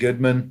Benny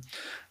Goodman.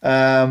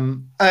 I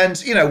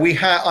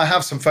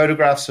have some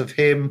photographs of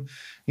him,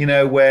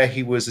 where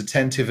he was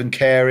attentive and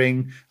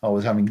caring. I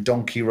was having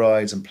donkey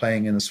rides and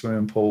playing in a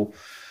swimming pool.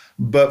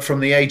 But from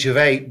the age of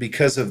 8,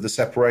 because of the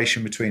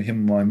separation between him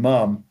and my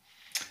mum,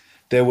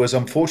 there was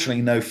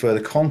unfortunately no further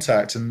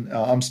contact. And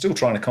I'm still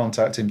trying to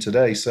contact him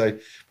today. So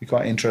it'd be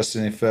quite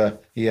interesting if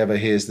he ever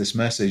hears this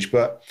message.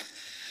 But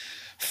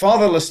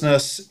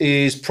fatherlessness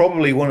is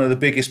probably one of the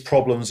biggest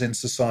problems in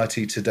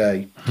society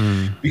today.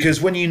 Because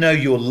when you know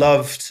you're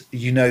loved,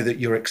 you know that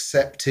you're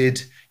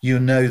accepted, you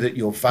know that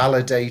you're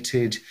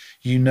validated,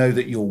 you know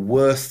that you're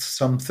worth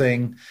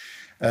something,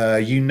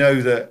 you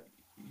know that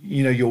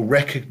you're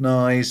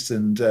recognized,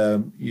 and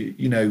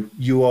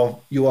you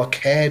are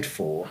cared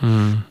for.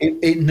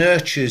 It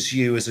nurtures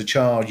you as a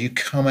child. You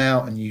come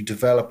out and you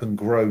develop and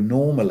grow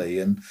normally.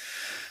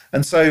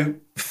 And so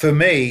for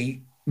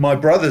me, my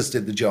brothers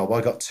did the job. I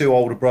got 2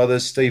 older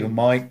brothers, Steve and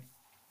Mike,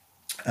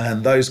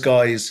 and those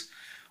guys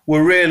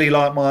were really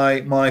like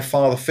my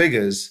father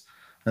figures.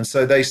 And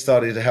so they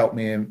started to help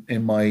me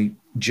in my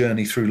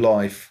journey through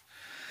life.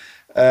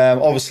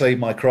 Obviously,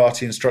 my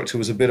karate instructor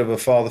was a bit of a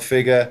father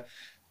figure.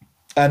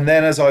 And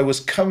then as I was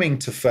coming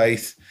to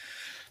faith,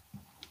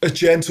 a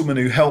gentleman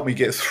who helped me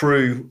get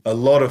through a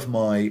lot of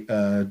my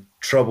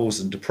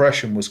troubles and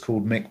depression was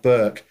called Mick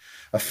Burke,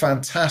 a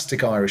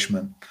fantastic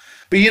Irishman.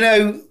 But,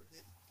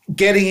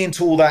 getting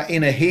into all that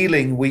inner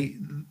healing,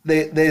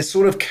 there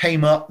sort of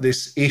came up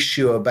this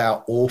issue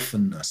about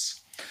orphanness.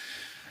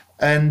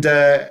 And,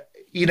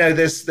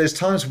 there's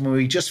times when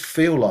we just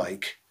feel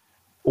like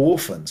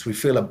orphans. We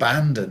feel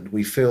abandoned.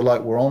 We feel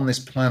like we're on this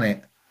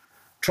planet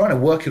trying to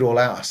work it all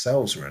out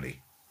ourselves, really.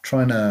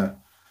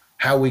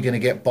 How are we going to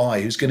get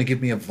by? Who's going to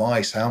give me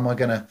advice? How am I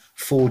going to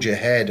forge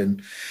ahead?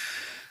 And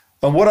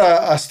what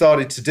I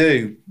started to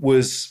do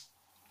was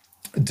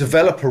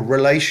develop a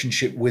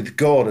relationship with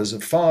God as a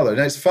father. And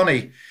it's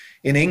funny,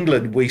 in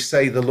England, we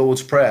say the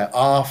Lord's Prayer,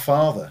 Our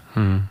Father.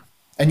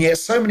 And yet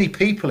so many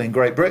people in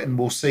Great Britain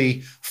will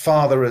see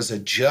father as a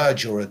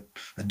judge or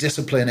a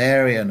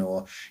disciplinarian,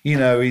 or,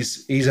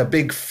 he's a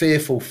big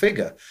fearful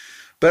figure.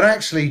 But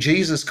actually,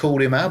 Jesus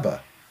called him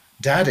Abba,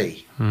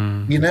 Daddy.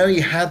 He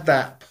had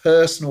that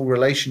personal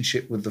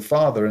relationship with the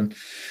Father. And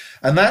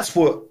that's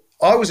what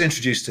I was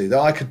introduced to, that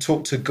I could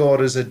talk to God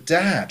as a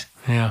dad.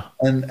 Yeah.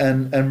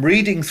 And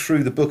reading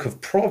through the book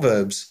of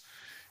Proverbs,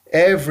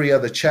 every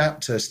other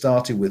chapter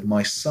started with,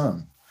 my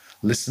son,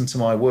 listen to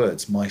my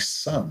words, my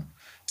son,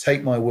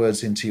 take my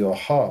words into your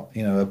heart,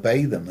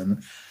 obey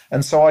them.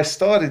 And so I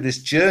started this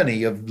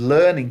journey of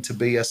learning to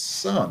be a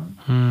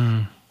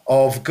son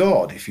of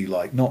God, if you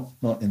like, not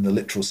in the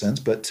literal sense,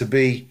 but to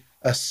be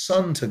a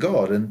son to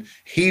God. And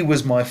he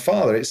was my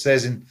father. It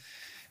says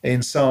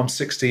in Psalm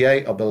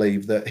 68, I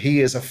believe, that he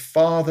is a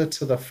father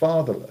to the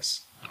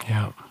fatherless.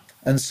 Yeah.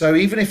 And so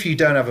even if you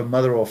don't have a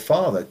mother or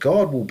father,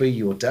 God will be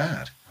your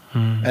dad.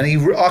 And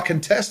I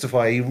can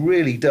testify, he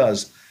really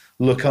does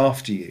look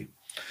after you.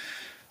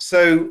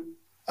 So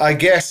I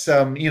guess,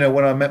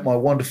 when I met my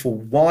wonderful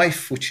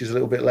wife, which is a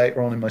little bit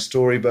later on in my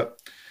story,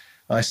 but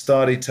I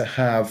started to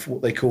have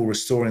what they call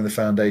Restoring the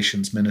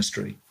Foundations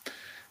ministry.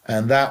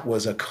 And that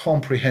was a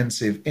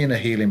comprehensive inner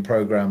healing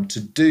program to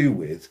do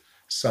with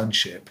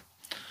sonship.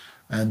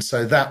 And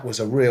so that was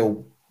a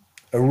real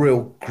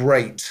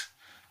great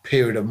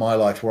period of my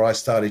life where I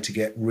started to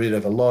get rid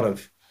of a lot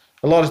of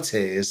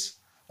tears,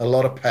 a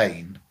lot of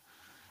pain.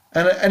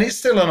 And it's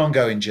still an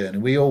ongoing journey.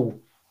 We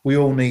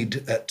all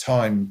need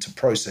time to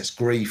process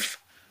grief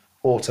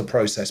or to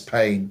process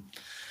pain.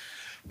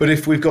 But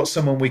if we've got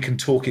someone we can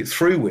talk it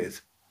through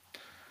with,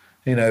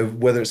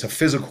 whether it's a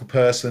physical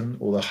person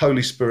or the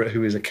Holy Spirit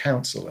who is a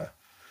counselor,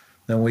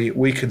 then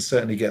we can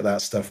certainly get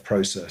that stuff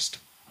processed.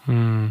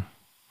 And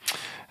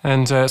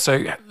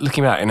so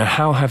looking back,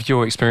 how have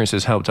your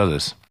experiences helped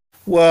others?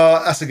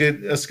 Well, that's a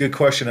good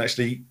question,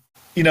 actually.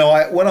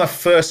 When I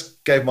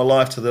first gave my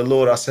life to the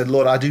Lord, I said,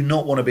 Lord, I do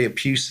not want to be a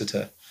pew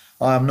sitter.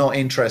 I am not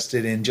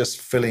interested in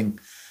just putting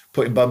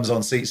bums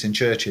on seats in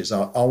churches.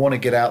 I want to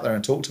get out there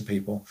and talk to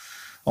people.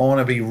 I want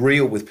to be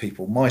real with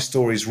people. My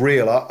story's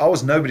real. I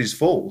was nobody's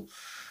fool.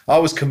 I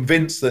was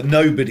convinced that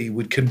nobody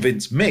would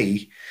convince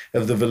me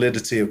of the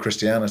validity of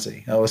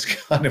Christianity. I was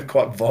kind of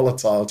quite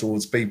volatile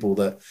towards people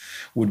that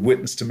would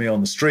witness to me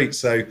on the street.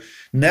 So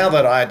now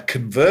that I had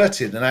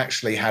converted and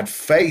actually had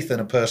faith in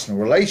a personal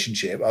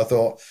relationship, I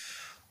thought,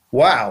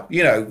 wow,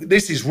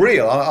 this is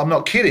real. I'm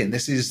not kidding.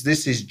 This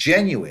is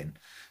genuine.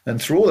 And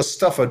through all the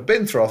stuff I'd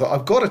been through, I thought,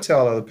 I've got to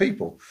tell other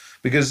people.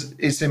 because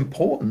it's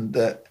important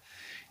that,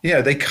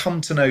 they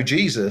come to know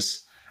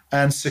Jesus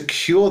and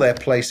secure their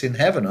place in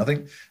heaven. I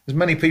think there's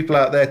many people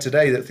out there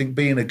today that think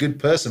being a good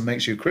person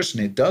makes you a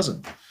Christian. It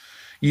doesn't.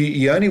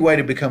 The only way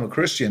to become a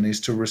Christian is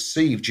to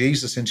receive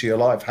Jesus into your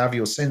life, have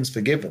your sins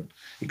forgiven,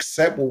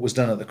 accept what was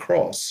done at the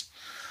cross.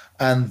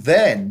 And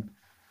then,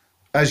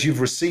 as you've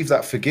received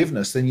that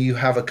forgiveness, then you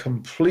have a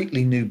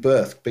completely new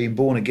birth. Being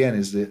born again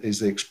is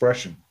the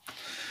expression.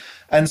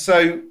 And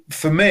so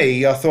for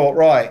me, I thought,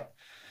 right,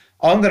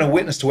 I'm going to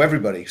witness to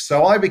everybody.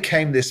 So I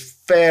became this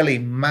fairly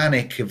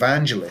manic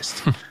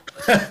evangelist,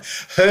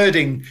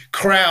 herding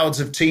crowds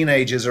of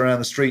teenagers around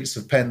the streets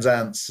of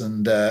Penzance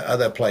and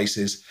other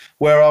places,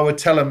 where I would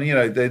tell them,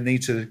 they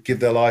need to give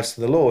their lives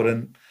to the Lord.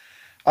 And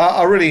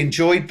I really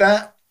enjoyed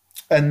that.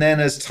 And then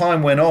as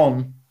time went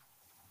on,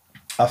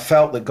 I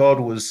felt that God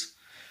was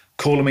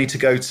calling me to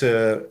go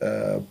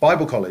to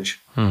Bible college.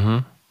 Mm-hmm.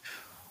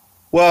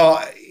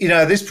 Well,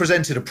 this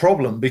presented a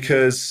problem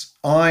because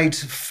I'd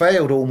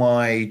failed all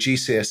my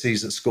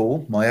GCSEs at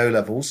school, my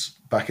O-levels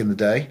back in the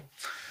day.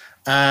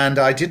 And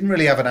I didn't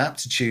really have an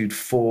aptitude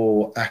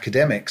for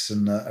academics,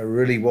 and I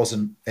really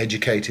wasn't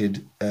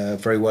educated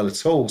very well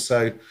at all.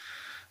 So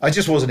I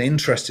just wasn't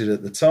interested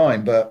at the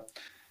time. But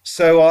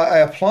so I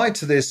applied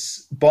to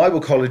this Bible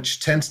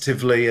college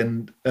tentatively,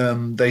 and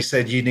they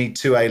said you need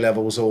 2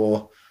 A-levels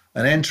or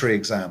an entry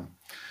exam.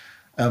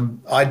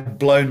 I'd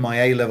blown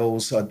my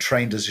A-levels. I'd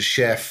trained as a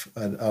chef.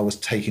 I was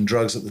taking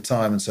drugs at the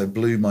time, and so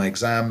blew my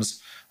exams.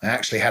 I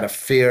actually had a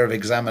fear of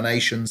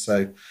examinations,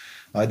 so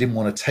I didn't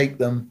want to take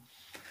them.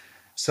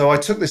 So I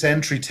took this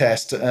entry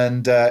test,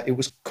 and it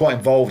was quite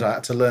involved. I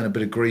had to learn a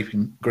bit of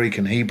Greek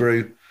and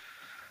Hebrew.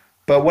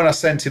 But when I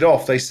sent it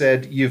off, they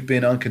said, "You've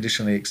been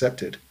unconditionally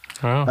accepted."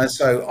 Wow. And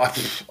so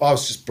I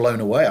was just blown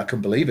away. I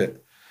couldn't believe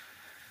it.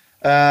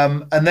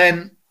 And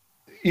then,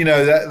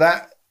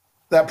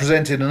 that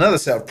presented another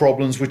set of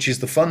problems, which is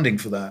the funding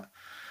for that.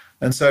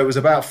 And so it was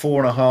about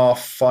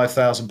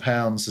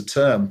 £4,500 a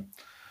term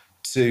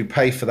to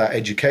pay for that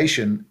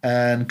education.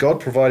 And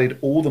God provided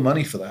all the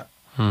money for that.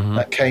 Mm-hmm.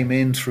 That came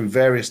in through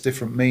various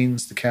different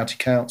means, the county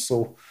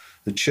council,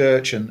 the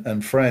church,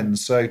 and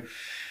friends. So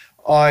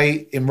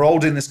I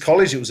enrolled in this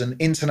college. It was an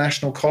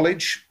international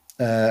college,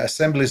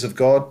 Assemblies of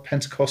God,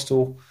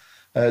 Pentecostal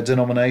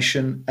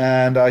denomination.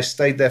 And I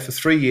stayed there for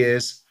 3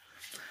 years,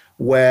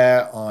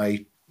 where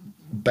I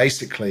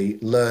basically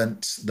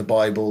learnt the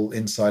Bible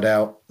inside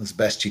out as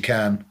best you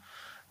can.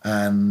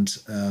 And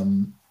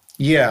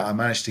I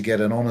managed to get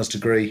an honours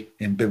degree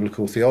in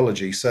biblical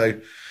theology. So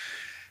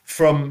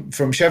from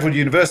Sheffield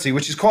University,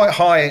 which is quite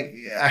high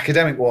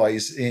academic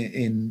wise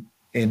in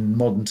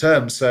modern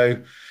terms. So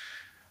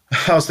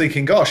I was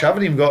thinking, gosh, I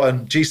haven't even got a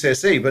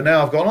GCSE, but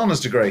now I've got an honours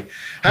degree.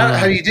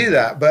 How do you do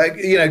that? But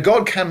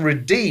God can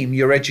redeem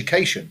your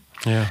education.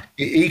 Yeah,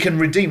 He can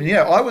redeem.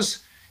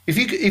 If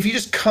you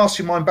just cast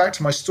your mind back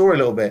to my story a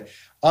little bit,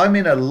 I'm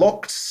in a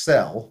locked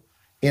cell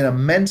in a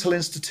mental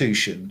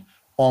institution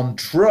on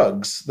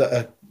drugs that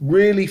are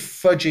really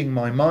fudging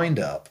my mind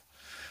up,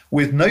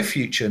 with no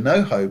future,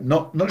 no hope,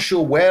 not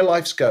sure where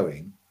life's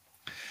going.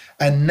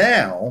 And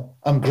now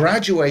I'm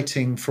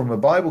graduating from a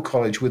Bible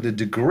college with a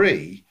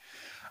degree.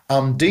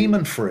 I'm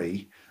demon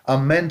free.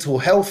 I'm mental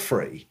health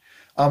free.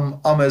 I'm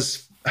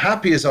as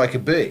happy as I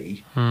could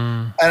be.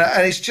 And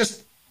it's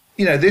just,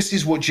 this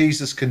is what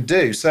Jesus can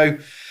do. So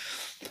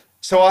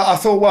I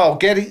thought, well,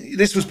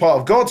 this was part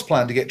of God's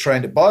plan to get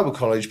trained at Bible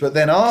college. But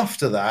then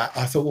after that,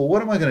 I thought, well,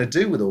 what am I going to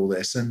do with all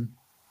this? And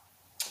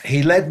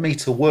he led me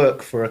to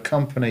work for a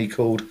company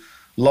called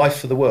Life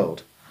for the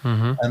World.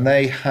 Mm-hmm. And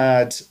they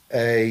had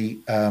a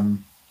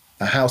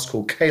house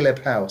called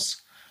Caleb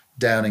House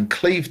down in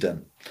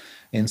Clevedon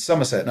in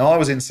Somerset. Now, I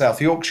was in South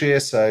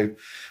Yorkshire, so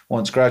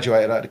once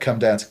graduated, I had to come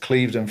down to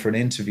Clevedon for an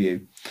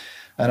interview.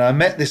 And I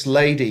met this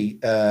lady,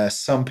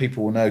 some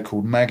people will know,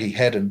 called Maggie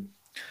Hedden.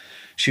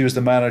 She was the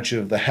manager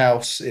of the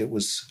house. It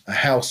was a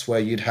house where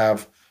you'd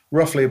have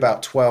roughly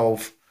about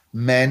 12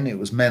 men. It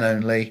was men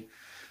only.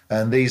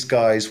 And these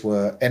guys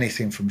were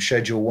anything from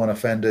Schedule 1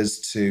 offenders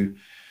to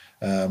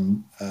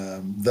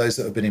those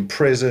that have been in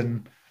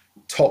prison,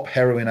 top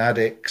heroin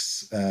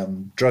addicts,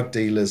 drug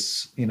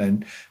dealers,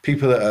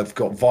 people that have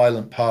got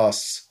violent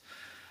pasts.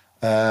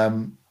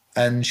 And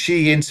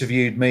she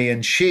interviewed me,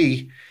 and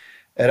she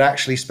had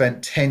actually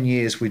spent 10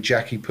 years with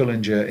Jackie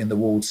Pullinger in the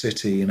walled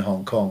city in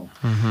Hong Kong.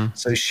 Mm-hmm.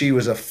 So she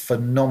was a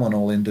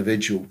phenomenal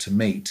individual to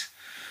meet,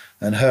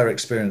 and her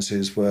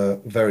experiences were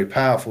very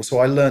powerful. So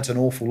I learnt an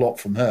awful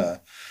lot from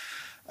her.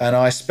 And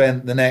I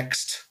spent the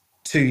next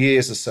 2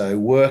 years or so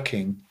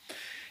working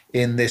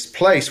in this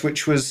place,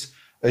 which was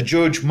a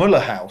George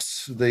Muller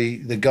house, the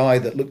guy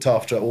that looked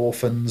after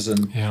orphans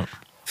and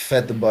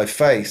fed them by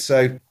faith.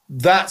 So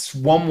that's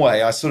one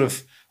way I sort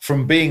of,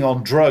 from being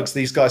on drugs,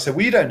 these guys said,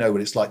 well, you don't know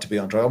what it's like to be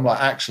on drugs. I'm like,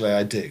 actually,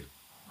 I do.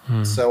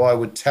 So I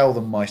would tell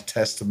them my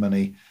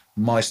testimony,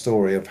 my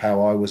story of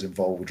how I was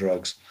involved with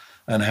drugs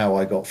and how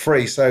I got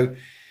free. So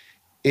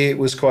it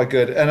was quite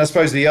good. And I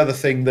suppose the other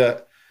thing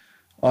that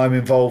I'm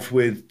involved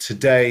with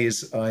today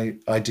is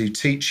I do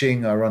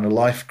teaching. I run a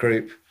life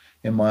group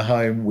in my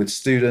home with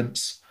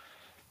students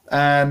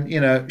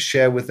and,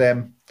 share with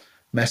them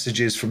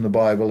messages from the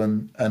Bible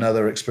and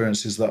other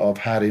experiences that I've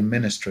had in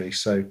ministry.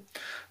 So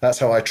that's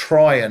how I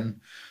try and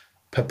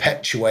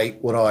perpetuate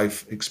what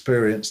I've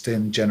experienced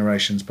in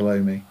generations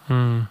below me.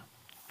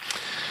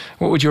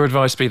 What would your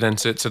advice be then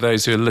to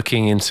those who are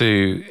looking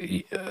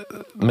into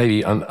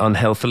maybe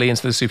unhealthily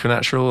into the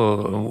supernatural,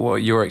 or what are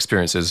your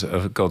experiences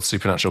of God's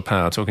supernatural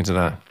power? Talking to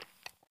that.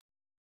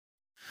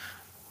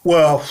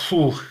 Well,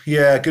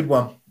 yeah, good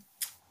one.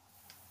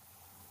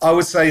 I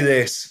would say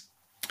this.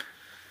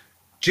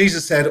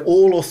 Jesus said,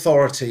 all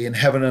authority in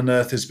heaven and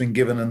earth has been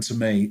given unto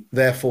me.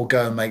 Therefore,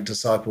 go and make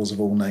disciples of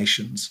all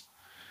nations.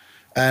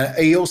 And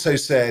he also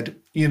said,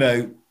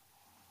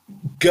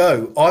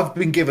 go. I've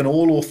been given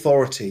all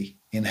authority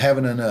in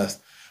heaven and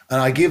earth, and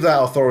I give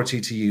that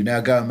authority to you. Now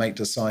go and make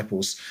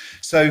disciples.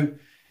 So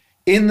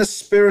in the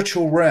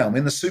spiritual realm,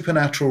 in the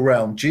supernatural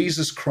realm,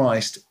 Jesus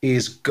Christ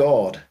is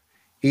God.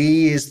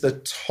 He is the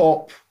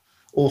top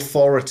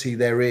authority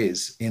there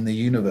is in the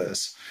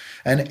universe.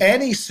 And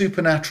any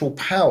supernatural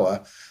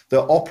power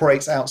that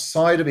operates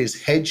outside of his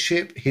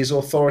headship, his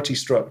authority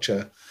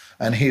structure,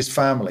 and his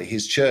family,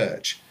 his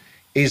church,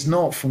 is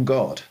not from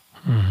God.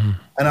 Mm-hmm.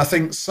 And I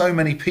think so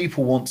many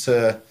people want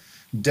to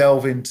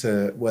delve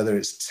into whether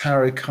it's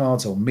tarot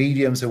cards or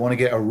mediums. They want to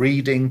get a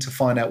reading to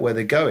find out where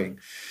they're going.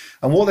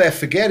 And what they're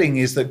forgetting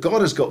is that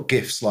God has got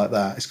gifts like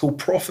that. It's called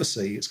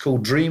prophecy. It's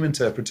called dream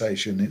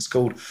interpretation. It's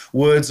called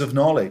words of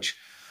knowledge.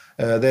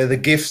 They're the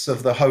gifts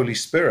of the Holy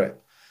Spirit.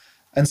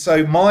 And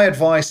so my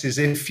advice is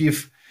if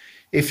you've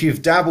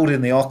dabbled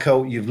in the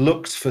occult, you've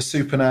looked for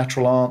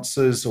supernatural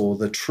answers or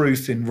the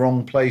truth in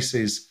wrong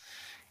places,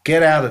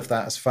 get out of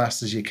that as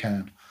fast as you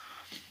can.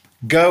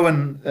 Go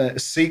and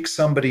seek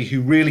somebody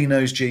who really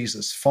knows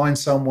Jesus. Find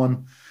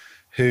someone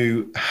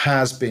who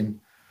has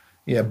been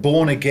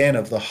born again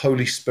of the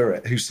Holy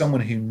Spirit, who's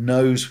someone who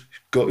knows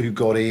who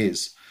God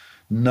is,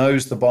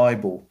 knows the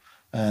Bible,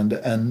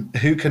 and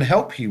who can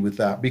help you with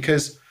that.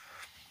 Because,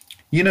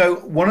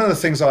 one of the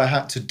things I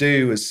had to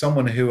do as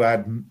someone who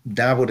had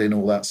dabbled in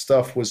all that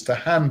stuff was to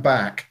hand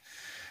back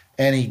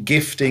any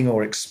gifting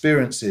or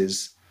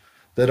experiences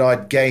that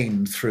I'd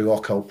gained through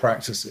occult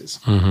practices.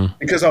 Mm-hmm.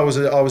 Because I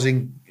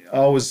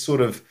was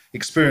sort of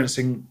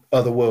experiencing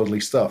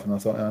otherworldly stuff, and I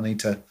thought, I need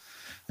to.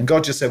 And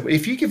God just said,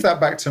 if you give that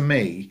back to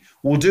me,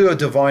 we'll do a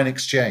divine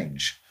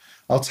exchange.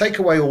 I'll take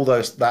away all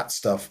that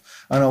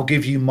stuff, and I'll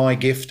give you my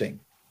gifting.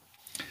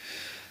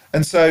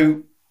 And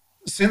so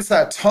since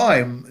that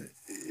time,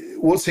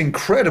 what's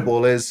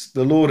incredible is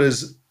the Lord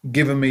has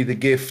given me the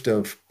gift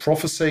of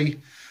prophecy.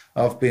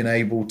 I've been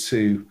able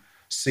to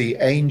see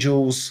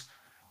angels,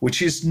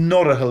 which is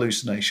not a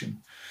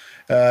hallucination.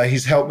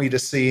 He's helped me to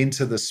see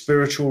into the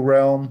spiritual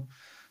realm.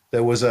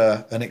 There was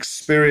an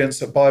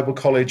experience at Bible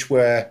college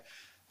where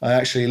I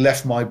actually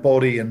left my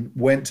body and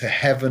went to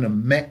heaven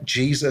and met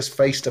Jesus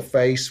face to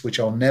face, which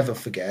I'll never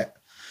forget.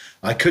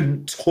 I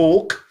couldn't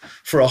talk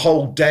for a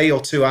whole day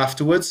or two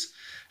afterwards,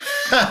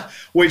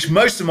 which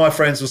most of my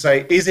friends will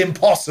say is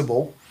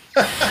impossible.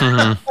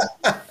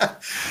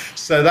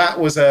 So that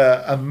was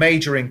a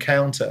major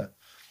encounter.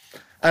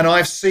 And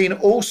I've seen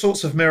all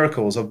sorts of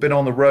miracles. I've been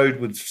on the road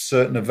with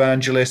certain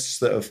evangelists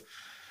that have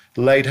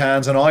laid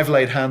hands, and I've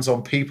laid hands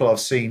on people. I've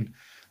seen,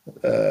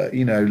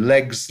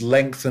 legs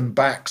lengthened,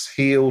 backs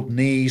healed,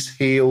 knees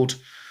healed,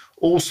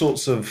 all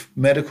sorts of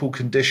medical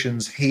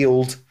conditions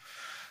healed.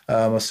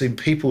 I've seen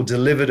people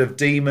delivered of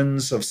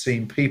demons. I've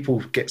seen people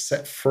get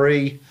set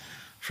free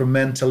from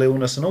mental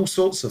illness and all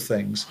sorts of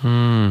things.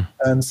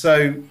 And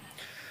so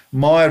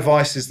my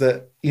advice is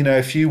that,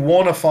 if you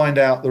want to find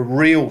out the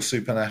real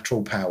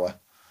supernatural power,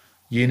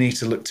 you need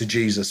to look to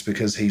Jesus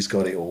because he's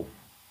got it all.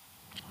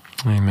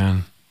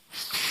 Amen.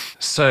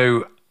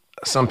 So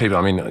some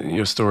people,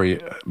 your story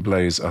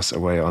blows us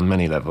away on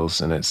many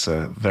levels, and it's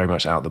very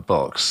much out the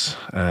box,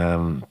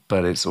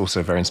 but it's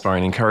also very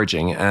inspiring and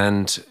encouraging.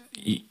 And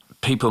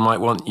people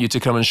might want you to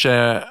come and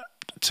share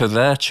to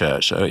their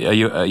church. Are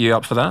you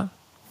up for that?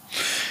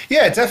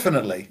 Yeah,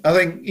 definitely. I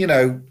think,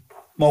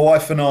 my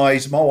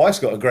wife's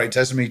got a great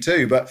testimony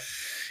too, but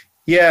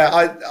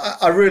yeah,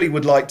 I really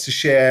would like to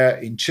share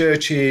in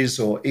churches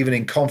or even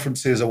in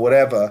conferences or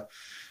whatever,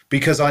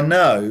 because I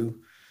know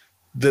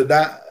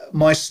that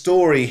my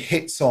story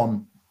hits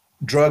on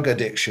drug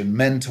addiction,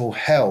 mental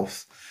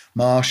health,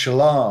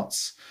 martial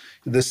arts,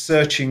 the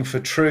searching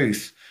for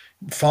truth,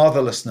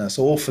 fatherlessness,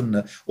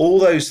 orphanness, all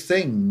those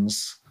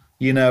things,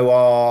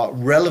 are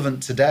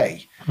relevant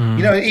today.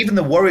 Even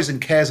the worries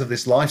and cares of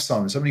this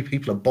lifetime. So many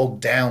people are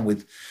bogged down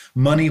with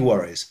money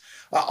worries.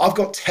 I've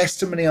got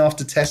testimony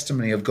after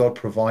testimony of God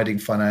providing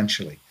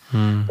financially,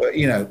 but,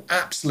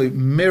 absolute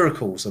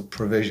miracles of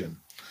provision.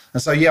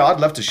 And so, yeah,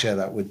 I'd love to share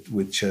that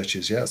with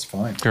churches. Yeah, that's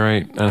fine.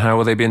 Great. And how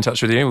will they be in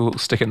touch with you? We'll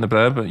stick it in the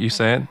blurb, but you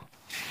say it.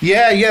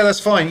 Yeah, that's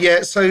fine.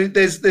 Yeah, so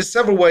there's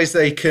several ways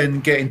they can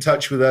get in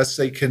touch with us.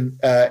 They can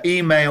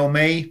email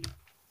me.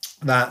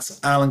 That's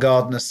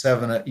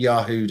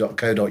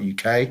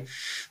alangardner7@yahoo.co.uk.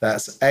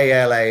 That's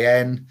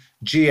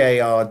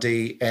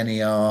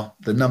ALANGARDNER,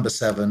 the number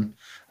 7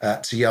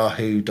 at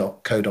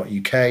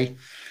yahoo.co.uk.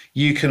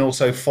 You can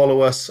also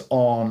follow us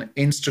on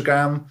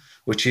Instagram,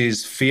 which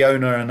is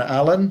Fiona and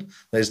Alan.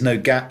 There's no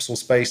gaps or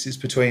spaces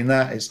between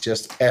that. It's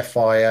just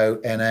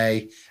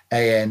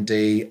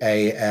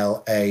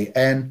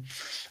FIONAANDALAN.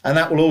 And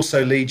that will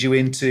also lead you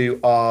into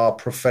our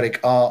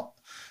prophetic art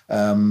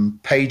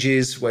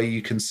pages, where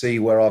you can see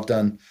where I've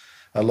done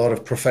a lot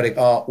of prophetic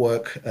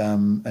artwork,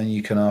 and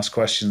you can ask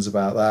questions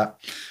about that.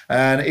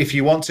 And if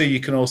you want to, you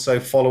can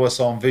also follow us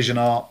on Vision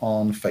Art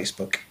on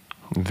Facebook.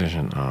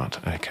 Vision Art,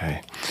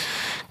 okay.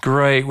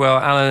 Great. Well,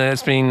 Alan,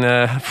 it's been,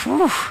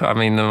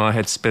 my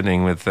head's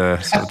spinning with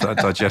sort of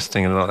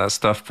digesting a lot of that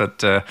stuff,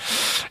 but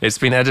it's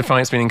been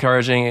edifying, it's been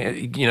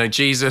encouraging. You know,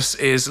 Jesus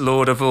is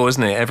Lord of all,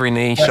 isn't it? Every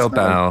knee shall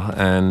bow.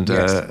 And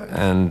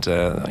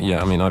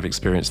I've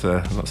experienced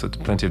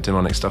plenty of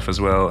demonic stuff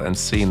as well, and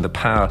seen the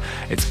power.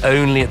 It's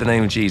only at the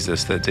name of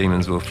Jesus that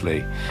demons will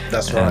flee.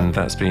 That's right. And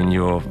that's been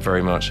your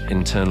very much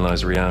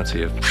internalized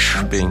reality of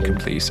being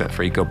completely set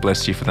free. God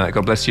bless you for that.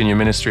 God bless you in your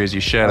ministry as you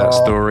share that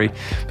story.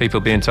 People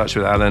be in touch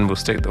with Alan. We'll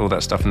stick all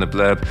that stuff in the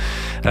blurb.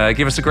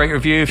 Give us a great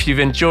review if you've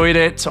enjoyed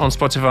it on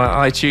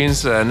Spotify,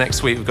 iTunes.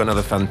 Next week we've got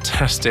another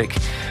fantastic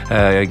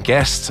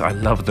guest. I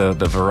love the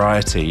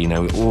variety. You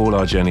know, all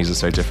our journeys are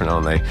so different,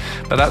 aren't they?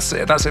 But that's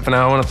it for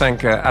now. I want to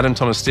thank Adam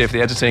Thomas Steer for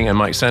the editing and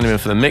Mike Sandeman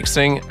for the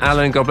mixing.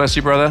 Alan, God bless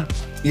you, brother.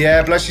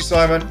 Yeah, bless you,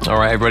 Simon. All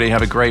right, everybody,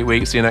 have a great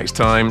week. See you next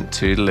time.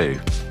 Toodaloo.